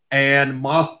reservable and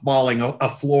mothballing a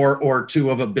floor or two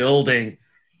of a building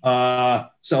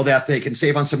so that they can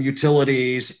save on some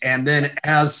utilities. And then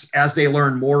as they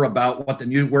learn more about what the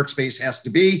new workspace has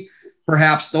to be,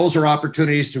 perhaps those are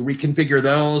opportunities to reconfigure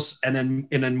those and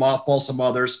then mothball some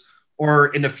others, or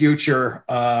in the future,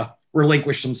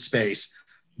 relinquish some space.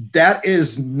 That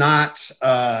is not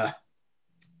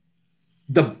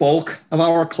the bulk of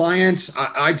our clients.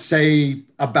 I'd say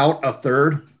about a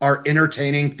third are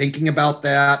entertaining, thinking about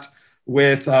that,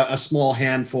 with a small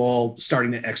handful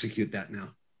starting to execute that now.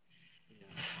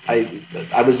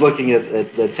 I was looking at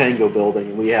the Tango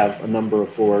building. We have a number of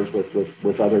floors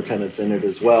with other tenants in it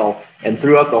as well. And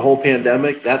throughout the whole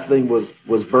pandemic, that thing was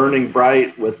burning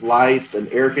bright with lights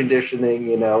and air conditioning,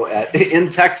 in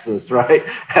Texas, right?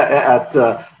 At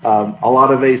a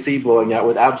lot of AC blowing out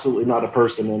with absolutely not a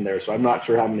person in there. So I'm not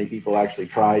sure how many people actually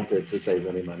tried to save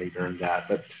any money during that.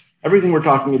 But everything we're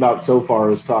talking about so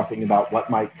far is talking about what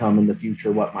might come in the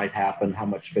future, what might happen, how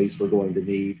much space we're going to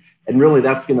need. And really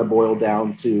that's going to boil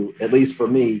down to, at least for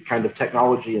me, kind of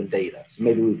technology and data. So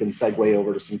maybe we can segue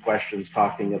over to some questions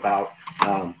talking about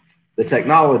the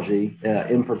technology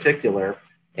in particular.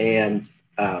 And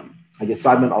I guess,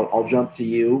 Simon, I'll jump to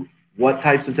you. What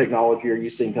types of technology are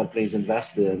you seeing companies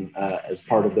invest in as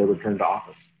part of their return to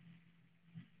office?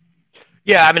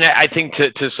 Yeah, I mean, I think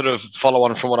to sort of follow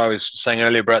on from what I was saying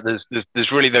earlier, Brett,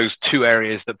 there's really those two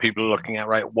areas that people are looking at,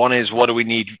 right? One is, what do we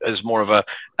need as more of a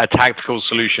tactical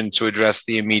solution to address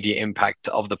the immediate impact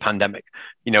of the pandemic?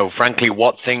 Frankly,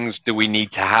 what things do we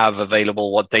need to have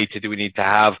available? What data do we need to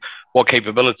have? What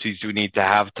capabilities do we need to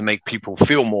have to make people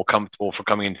feel more comfortable for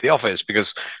coming into the office? Because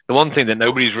the one thing that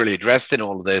nobody's really addressed in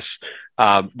all of this,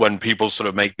 when people sort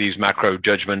of make these macro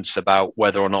judgments about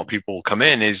whether or not people will come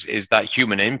in, is that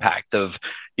human impact of,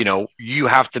 you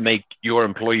have to make your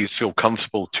employees feel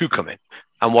comfortable to come in.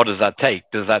 And what does that take?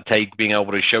 Does that take being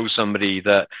able to show somebody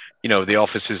that, the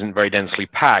office isn't very densely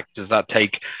packed? Does that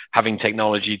take having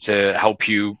technology to help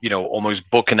you, almost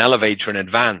book an elevator in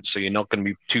advance so you're not going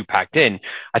to be too packed in?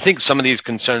 I think some of these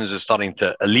concerns are starting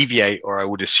to alleviate, or I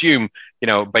would assume,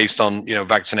 based on,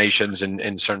 vaccinations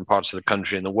in certain parts of the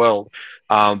country and the world.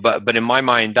 But in my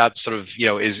mind, that sort of,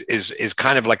 is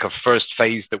kind of like a first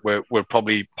phase that we're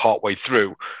probably partway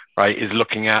through, right? Is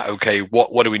looking at, okay,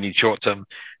 what do we need short term?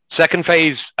 Second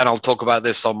phase, and I'll talk about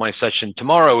this on my session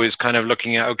tomorrow, is kind of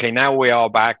looking at, okay, now we are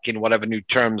back in whatever new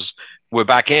terms we're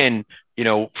back in,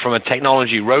 from a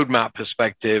technology roadmap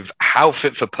perspective, how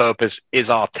fit for purpose is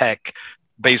our tech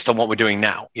based on what we're doing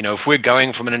now? If we're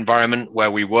going from an environment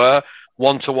where we were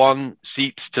one-to-one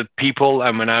seats to people,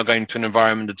 and we're now going to an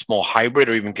environment that's more hybrid,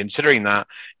 or even considering that,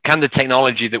 can the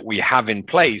technology that we have in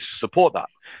place support that?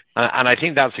 And I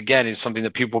think that's, again, is something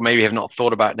that people maybe have not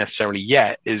thought about necessarily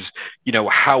yet, is,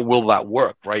 how will that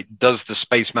work, right? Does the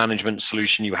space management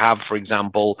solution you have, for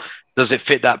example, does it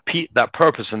fit that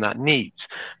purpose and that needs?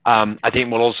 I think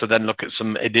we'll also then look at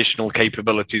some additional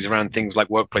capabilities around things like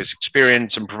workplace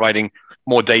experience and providing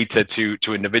more data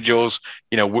to individuals.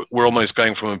 We're almost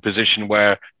going from a position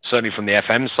where, certainly from the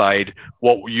FM side,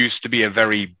 what used to be a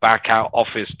very back out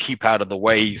office, keep out of the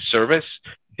way service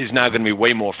is now going to be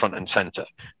way more front and center.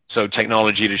 So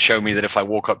technology to show me that if I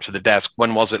walk up to the desk,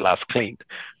 when was it last cleaned,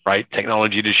 right?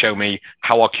 Technology to show me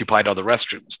how occupied are the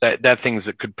restrooms. They're things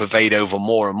that could pervade over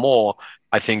more and more,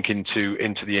 I think, into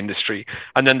the industry.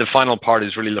 And then the final part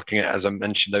is really looking at, as I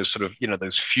mentioned, those sort of,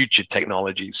 those future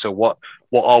technologies. So what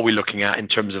are we looking at in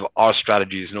terms of our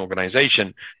strategies and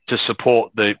organization to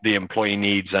support the employee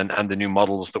needs and the new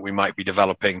models that we might be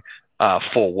developing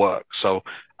for work? So,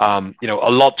 a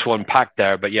lot to unpack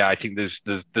there, but yeah, I think there's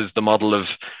the model of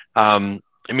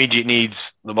immediate needs,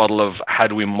 the model of how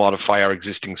do we modify our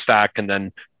existing stack, and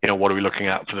then, what are we looking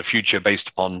at for the future based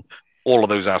upon all of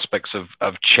those aspects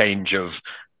of change of,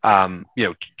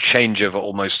 change of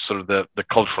almost sort of the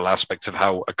cultural aspects of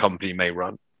how a company may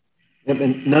run.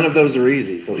 And none of those are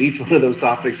easy. So each one of those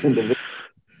topics individually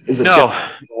is a No,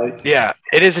 challenge, right? yeah,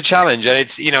 it is a challenge, and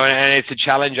it's a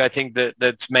challenge I think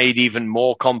that's made even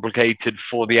more complicated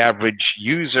for the average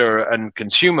user and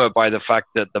consumer by the fact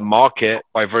that the market,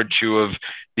 by virtue of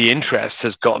the interest,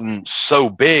 has gotten so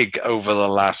big over the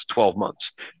last 12 months.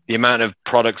 The amount of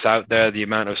products out there, the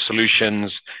amount of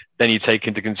solutions, then you take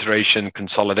into consideration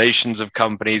consolidations of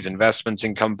companies, investments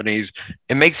in companies.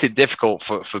 It makes it difficult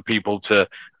for people to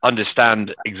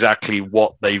understand exactly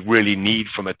what they really need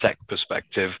from a tech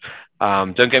perspective.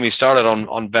 Don't get me started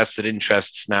on vested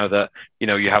interests now that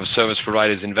you have service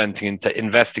providers investing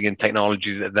in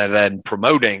technologies that they're then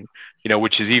promoting,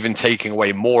 which is even taking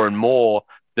away more and more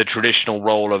the traditional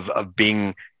role of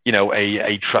being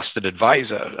a trusted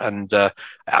advisor. And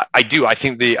I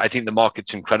think the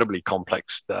market's incredibly complex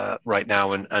right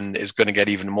now, and is going to get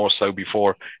even more so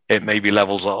before it maybe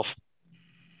levels off.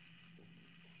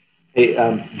 Hey,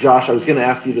 Josh, I was going to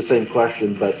ask you the same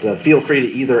question, but feel free to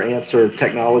either answer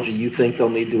technology you think they'll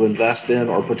need to invest in,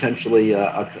 or potentially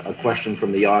a question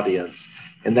from the audience.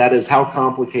 And that is, how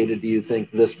complicated do you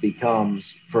think this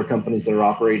becomes for companies that are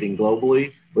operating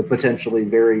globally with potentially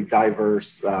very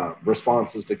diverse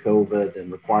responses to COVID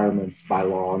and requirements by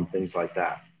law and things like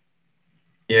that?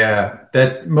 Yeah,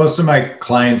 that most of my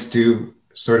clients do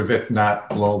sort of, if not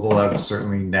global, have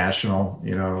certainly national,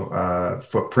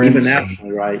 footprints. Even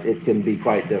nationally, right? It can be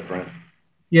quite different.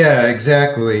 Yeah,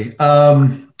 exactly.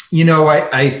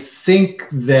 I think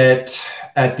that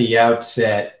at the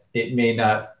outset, it may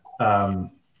not,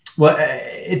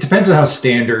 it depends on how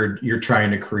standard you're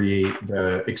trying to create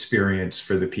the experience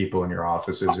for the people in your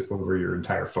offices over your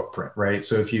entire footprint, right?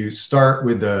 So if you start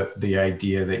with the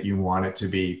idea that you want it to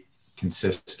be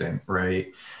consistent,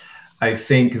 right? I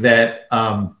think that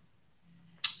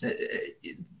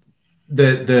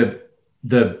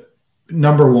the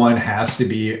number one has to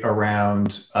be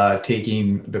around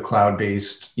taking the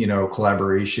cloud-based,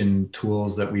 collaboration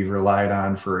tools that we've relied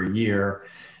on for a year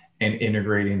and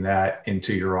integrating that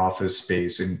into your office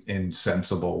space in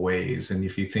sensible ways. And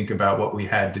if you think about what we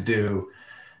had to do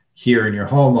here in your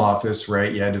home office,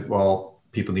 right? You had to,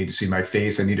 people need to see my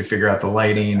face. I need to figure out the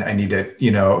lighting. I need to,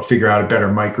 figure out a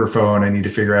better microphone. I need to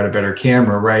figure out a better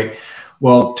camera, right?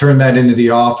 Well, turn that into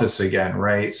the office again,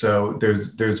 right? So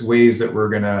there's ways that we're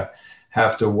going to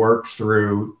have to work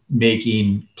through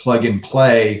making plug and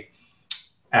play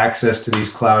access to these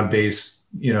cloud-based,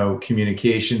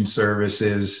 communication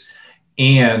services,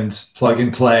 and plug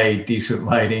and play decent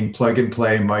lighting, plug and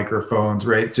play microphones,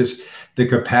 right? Just the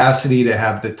capacity to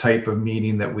have the type of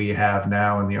meeting that we have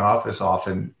now in the office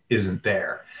often isn't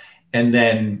there. And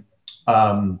then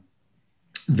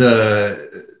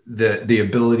the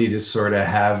ability to sort of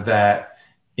have that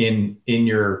in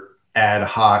your ad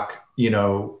hoc,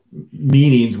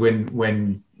 meetings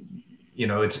when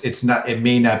it's not, it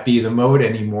may not be the mode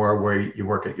anymore where you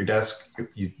work at your desk,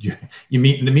 you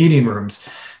meet in the meeting rooms.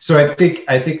 So I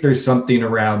think there's something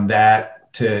around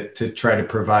that to try to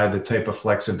provide the type of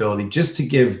flexibility just to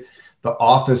give the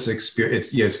office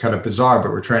experience. It's kind of bizarre,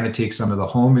 but we're trying to take some of the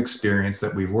home experience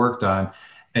that we've worked on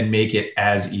and make it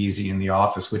as easy in the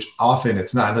office, which often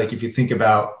it's not. Like if you think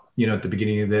about, at the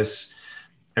beginning of this,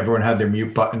 everyone had their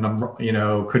mute button,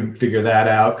 couldn't figure that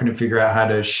out, couldn't figure out how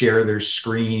to share their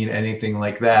screen, anything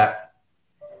like that.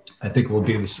 I think we'll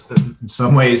do this in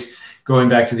some ways. Going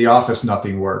back to the office,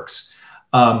 nothing works.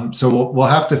 So we'll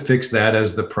have to fix that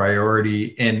as the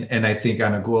priority. And I think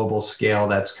on a global scale,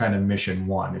 that's kind of mission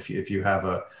one, if you have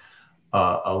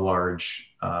a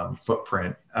large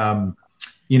footprint.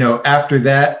 After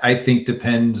that, I think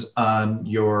depends on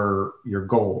your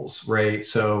goals, right?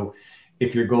 So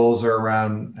if your goals are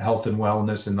around health and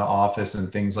wellness in the office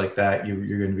and things like that,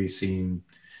 you're going to be seeing,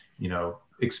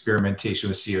 experimentation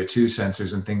with CO2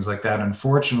 sensors and things like that.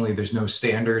 Unfortunately, there's no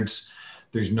standards.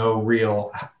 There's no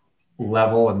real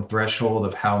level and threshold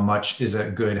of how much is a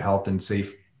good health and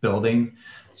safe building.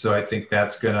 So I think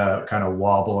that's going to kind of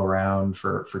wobble around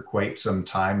for quite some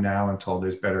time now until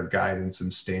there's better guidance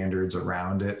and standards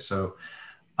around it. So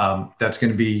that's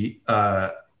going to be,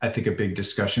 I think, a big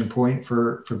discussion point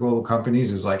for global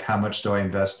companies is like, how much do I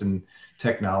invest in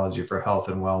technology for health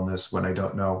and wellness when I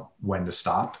don't know when to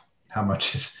stop? How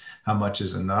much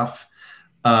is enough?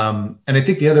 And I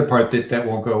think the other part that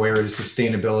won't go away is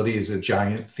sustainability is a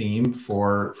giant theme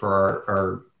for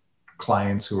our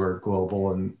clients who are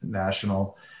global and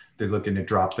national. They're looking to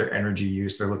drop their energy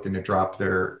use. They're looking to drop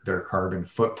their carbon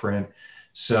footprint.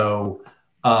 So,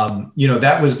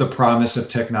 that was the promise of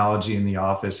technology in the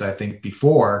office, I think,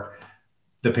 before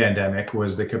the pandemic,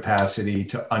 was the capacity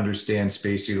to understand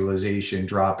space utilization,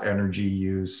 drop energy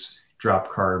use, drop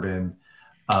carbon,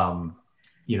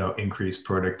 increase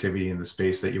productivity in the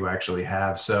space that you actually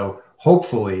have. So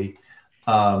hopefully,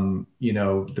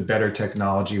 the better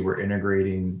technology we're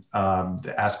integrating,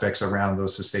 the aspects around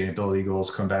those sustainability goals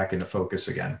come back into focus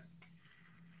again.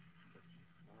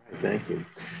 Thank you.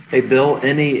 Hey, Bill,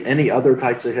 any other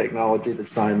types of technology that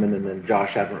Simon and then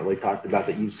Josh haven't really talked about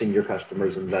that you've seen your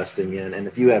customers investing in? And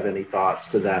if you have any thoughts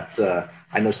to that,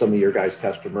 I know some of your guys'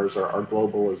 customers are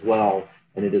global as well.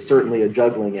 And it is certainly a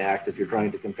juggling act if you're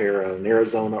trying to compare an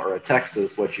Arizona or a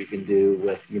Texas, what you can do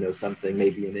with, something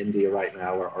maybe in India right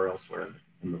now or elsewhere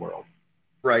in the world.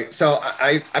 Right. So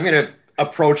I'm going to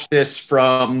approach this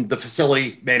from the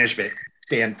facility management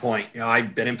standpoint.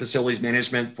 I've been in facilities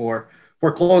management for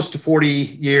close to 40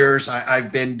 years.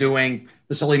 I've been doing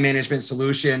facility management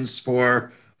solutions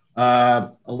for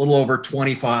a little over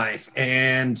 25.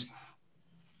 And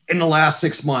in the last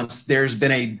 6 months, there's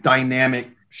been a dynamic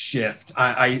shift.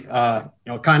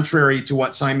 Contrary to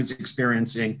what Simon's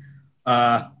experiencing,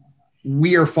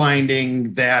 we are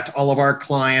finding that all of our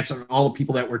clients and all the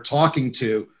people that we're talking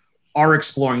to are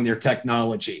exploring their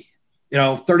technology.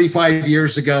 35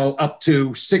 years ago, up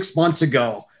to 6 months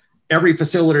ago, every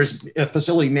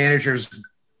facility manager's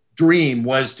dream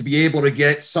was to be able to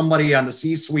get somebody on the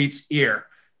C-suite's ear.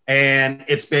 And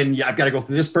it's been, I've got to go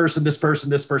through this person, this person,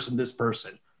 this person, this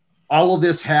person. All of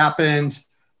this happened.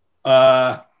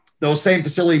 Those same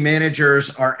facility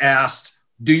managers are asked,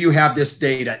 do you have this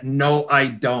data? No, I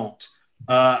don't.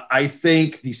 I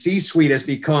think the C-suite has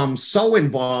become so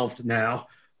involved now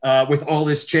with all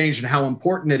this change and how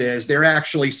important it is. They're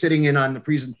actually sitting in on the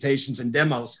presentations and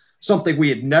demos, something we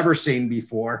had never seen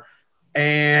before.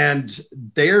 And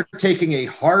they're taking a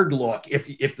hard look.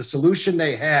 If the solution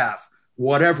they have,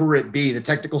 whatever it be, the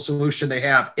technical solution they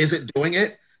have, isn't doing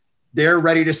it, they're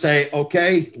ready to say,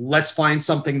 okay, let's find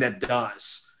something that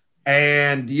does.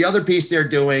 And the other piece they're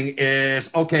doing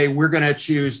is, okay, we're going to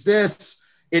choose this.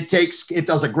 It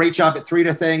does a great job at 3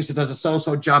 things. It does a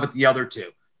so-so job at the other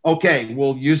 2. Okay,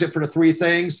 we'll use it for the 3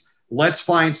 things. Let's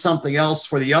find something else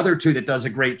for the other 2 that does a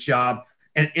great job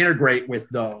and integrate with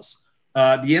those.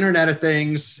 The Internet of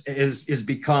Things is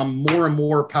become more and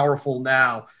more powerful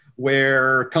now,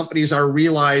 where companies are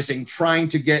realizing trying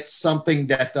to get something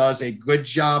that does a good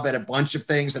job at a bunch of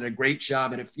things and a great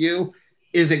job at a few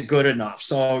isn't good enough.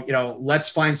 So, let's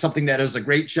find something that does a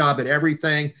great job at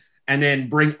everything and then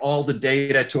bring all the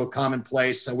data to a common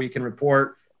place so we can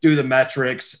report, do the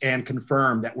metrics, and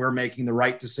confirm that we're making the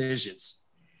right decisions.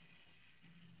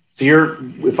 So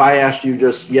if I asked you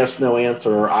just yes, no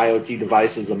answer, are IoT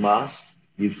devices a must?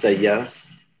 You'd say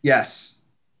yes? Yes.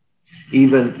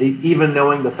 Even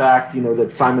knowing the fact,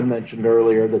 that Simon mentioned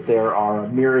earlier that there are a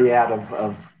myriad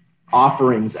of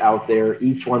offerings out there,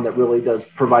 each one that really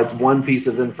provides one piece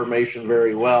of information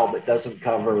very well, but doesn't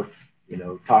cover,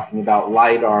 talking about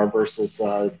LiDAR versus,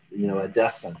 a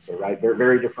depth sensor, right? They're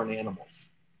very different animals.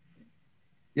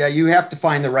 Yeah, you have to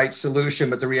find the right solution,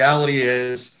 but the reality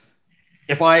is,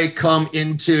 if I come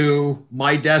into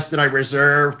my desk that I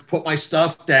reserved, put my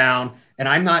stuff down, and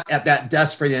I'm not at that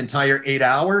desk for the entire 8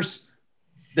 hours,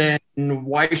 then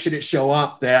why should it show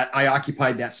up that I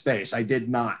occupied that space? I did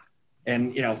not.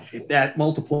 And, if that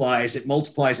multiplies,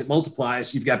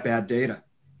 you've got bad data.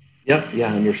 Yep.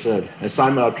 Yeah, understood. And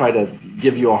Simon, I'll try to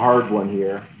give you a hard one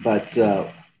here, but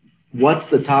what's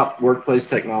the top workplace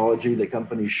technology that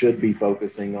companies should be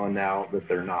focusing on now that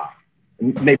they're not?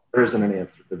 And maybe there isn't an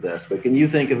answer to this, but can you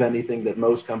think of anything that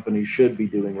most companies should be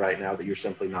doing right now that you're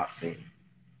simply not seeing?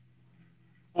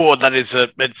 Oh,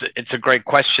 it's a great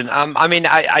question.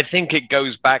 I think it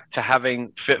goes back to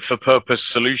having fit for purpose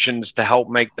solutions to help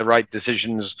make the right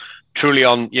decisions truly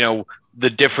on, the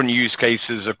different use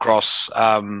cases across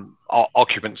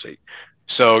occupancy.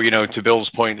 So, to Bill's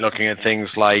point, looking at things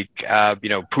like,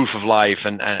 proof of life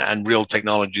and real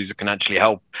technologies that can actually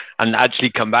help and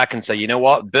actually come back and say, you know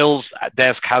what, Bill's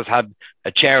desk has had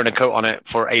a chair and a coat on it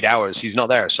for 8 hours. He's not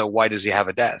there. So why does he have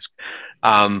a desk?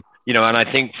 And I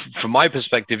think from my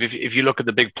perspective, if you look at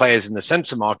the big players in the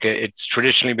sensor market, it's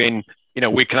traditionally been,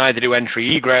 we can either do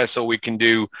entry egress or we can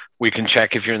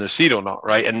check if you're in the seat or not.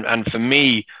 Right. And for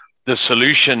me, the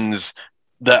solutions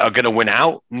that are going to win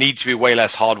out need to be way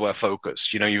less hardware focused.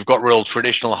 You've got real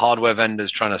traditional hardware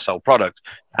vendors trying to sell products.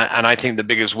 And I think the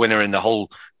biggest winner in the whole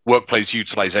workplace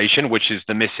utilization, which is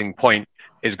the missing point,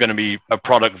 is going to be a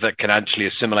product that can actually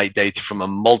assimilate data from a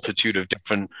multitude of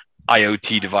different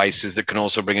IoT devices that can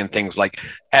also bring in things like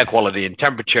air quality and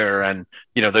temperature and,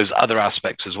 those other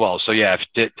aspects as well. So yeah,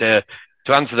 to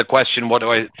answer the question, what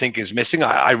do I think is missing?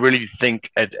 I really think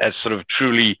as sort of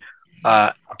truly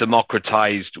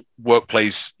democratized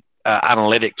workplace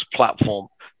analytics platform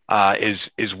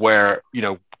is where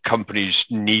companies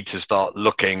need to start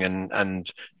looking, and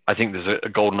I think there's a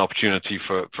golden opportunity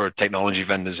for technology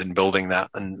vendors in building that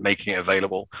and making it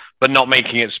available, but not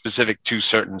making it specific to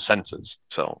certain sensors.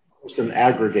 So just an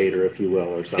aggregator, if you will,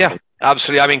 or something. Yeah,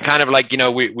 absolutely. I mean, kind of like,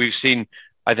 we've seen,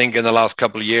 I think in the last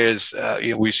couple of years,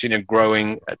 we've seen a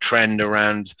growing trend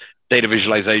around data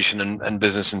visualization and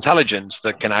business intelligence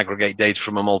that can aggregate data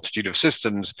from a multitude of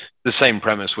systems. The same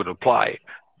premise would apply.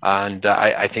 And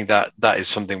I think that is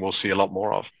something we'll see a lot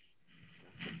more of.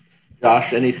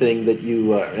 Josh, anything that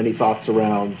any thoughts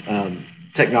around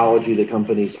technology that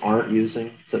companies aren't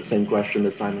using? So same question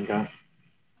that Simon got.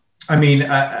 I mean,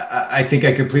 I think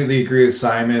I completely agree with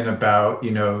Simon about,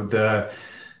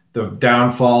 the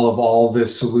downfall of all the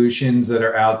solutions that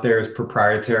are out there is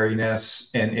proprietariness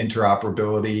and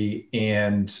interoperability.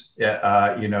 And,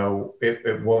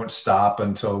 it won't stop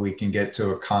until we can get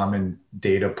to a common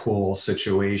data pool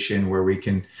situation where we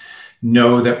can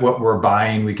know that what we're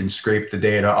buying, we can scrape the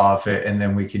data off it, and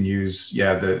then we can use,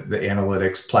 the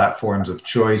analytics platforms of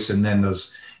choice. And then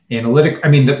those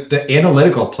the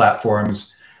analytical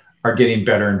platforms are getting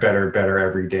better and better and better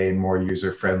every day, and more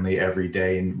user-friendly every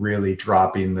day, and really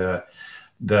dropping the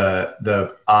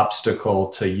obstacle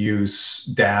to use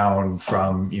down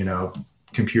from,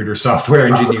 computer software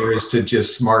engineers to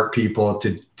just smart people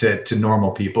to normal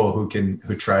people who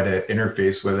try to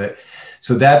interface with it.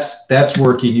 So that's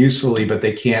working usefully, but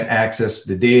they can't access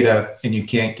the data, and you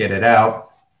can't get it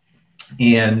out,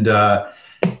 and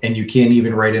you can't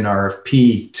even write an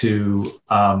RFP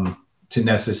to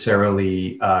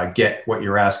necessarily get what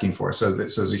you're asking for. So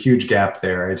there's a huge gap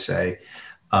there, I'd say,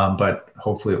 but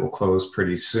hopefully it will close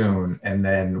pretty soon, and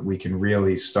then we can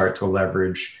really start to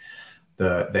leverage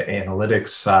the analytics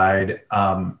side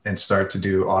and start to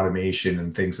do automation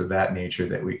and things of that nature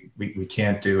that we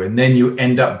can't do. And then you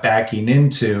end up backing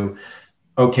into,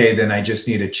 okay, then I just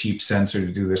need a cheap sensor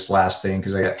to do this last thing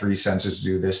because I got 3 sensors to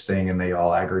do this thing, and they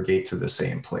all aggregate to the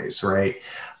same place, right?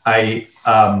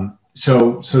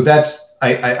 So that's,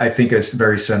 I think, a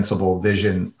very sensible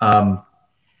vision.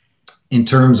 In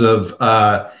terms of,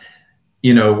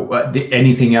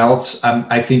 anything else,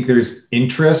 I think there's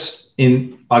interest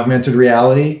in augmented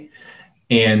reality,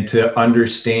 and to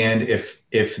understand if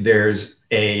there's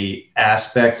a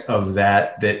aspect of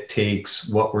that takes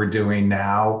what we're doing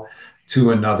now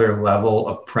to another level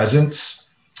of presence,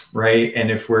 right?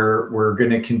 And if we're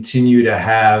going to continue to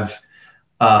have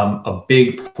a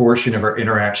big portion of our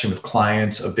interaction with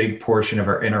clients, a big portion of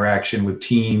our interaction with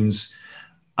teams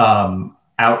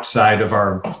outside of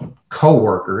our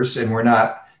coworkers, and we're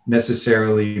not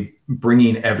necessarily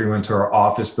bringing everyone to our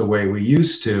office the way we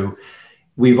used to.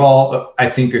 We've all, I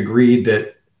think, agreed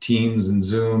that Teams and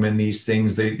Zoom and these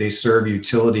things, they serve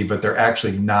utility, but they're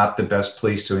actually not the best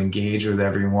place to engage with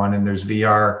everyone. And there's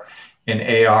VR and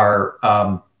AR,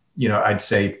 I'd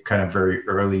say kind of very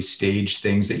early stage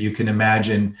things that you can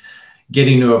imagine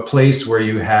getting to a place where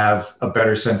you have a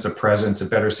better sense of presence, a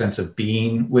better sense of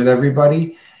being with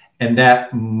everybody. And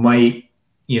that might,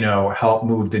 help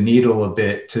move the needle a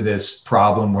bit to this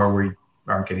problem where we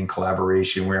aren't getting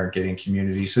collaboration, we aren't getting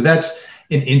community. So that's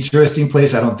an interesting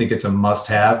place. I don't think it's a must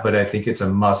have, but I think it's a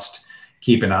must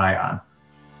keep an eye on.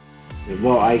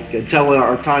 Well, I can tell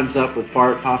our time's up with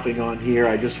Bart popping on here.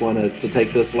 I just wanted to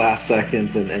take this last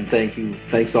second and thank you.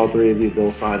 Thanks all three of you,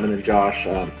 Bill, Simon, and Josh.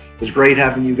 It was great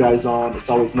having you guys on. It's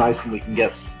always nice when we can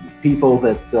get people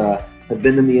that have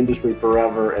been in the industry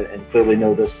forever and clearly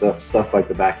know this stuff like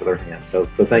the back of their hand. So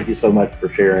thank you so much for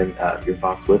sharing your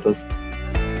thoughts with us.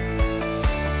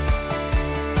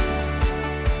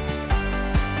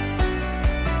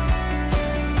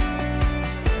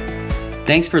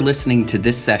 Thanks for listening to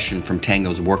this session from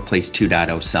Tango's Workplace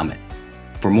 2.0 Summit.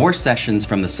 For more sessions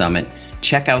from the Summit,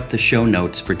 check out the show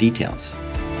notes for details.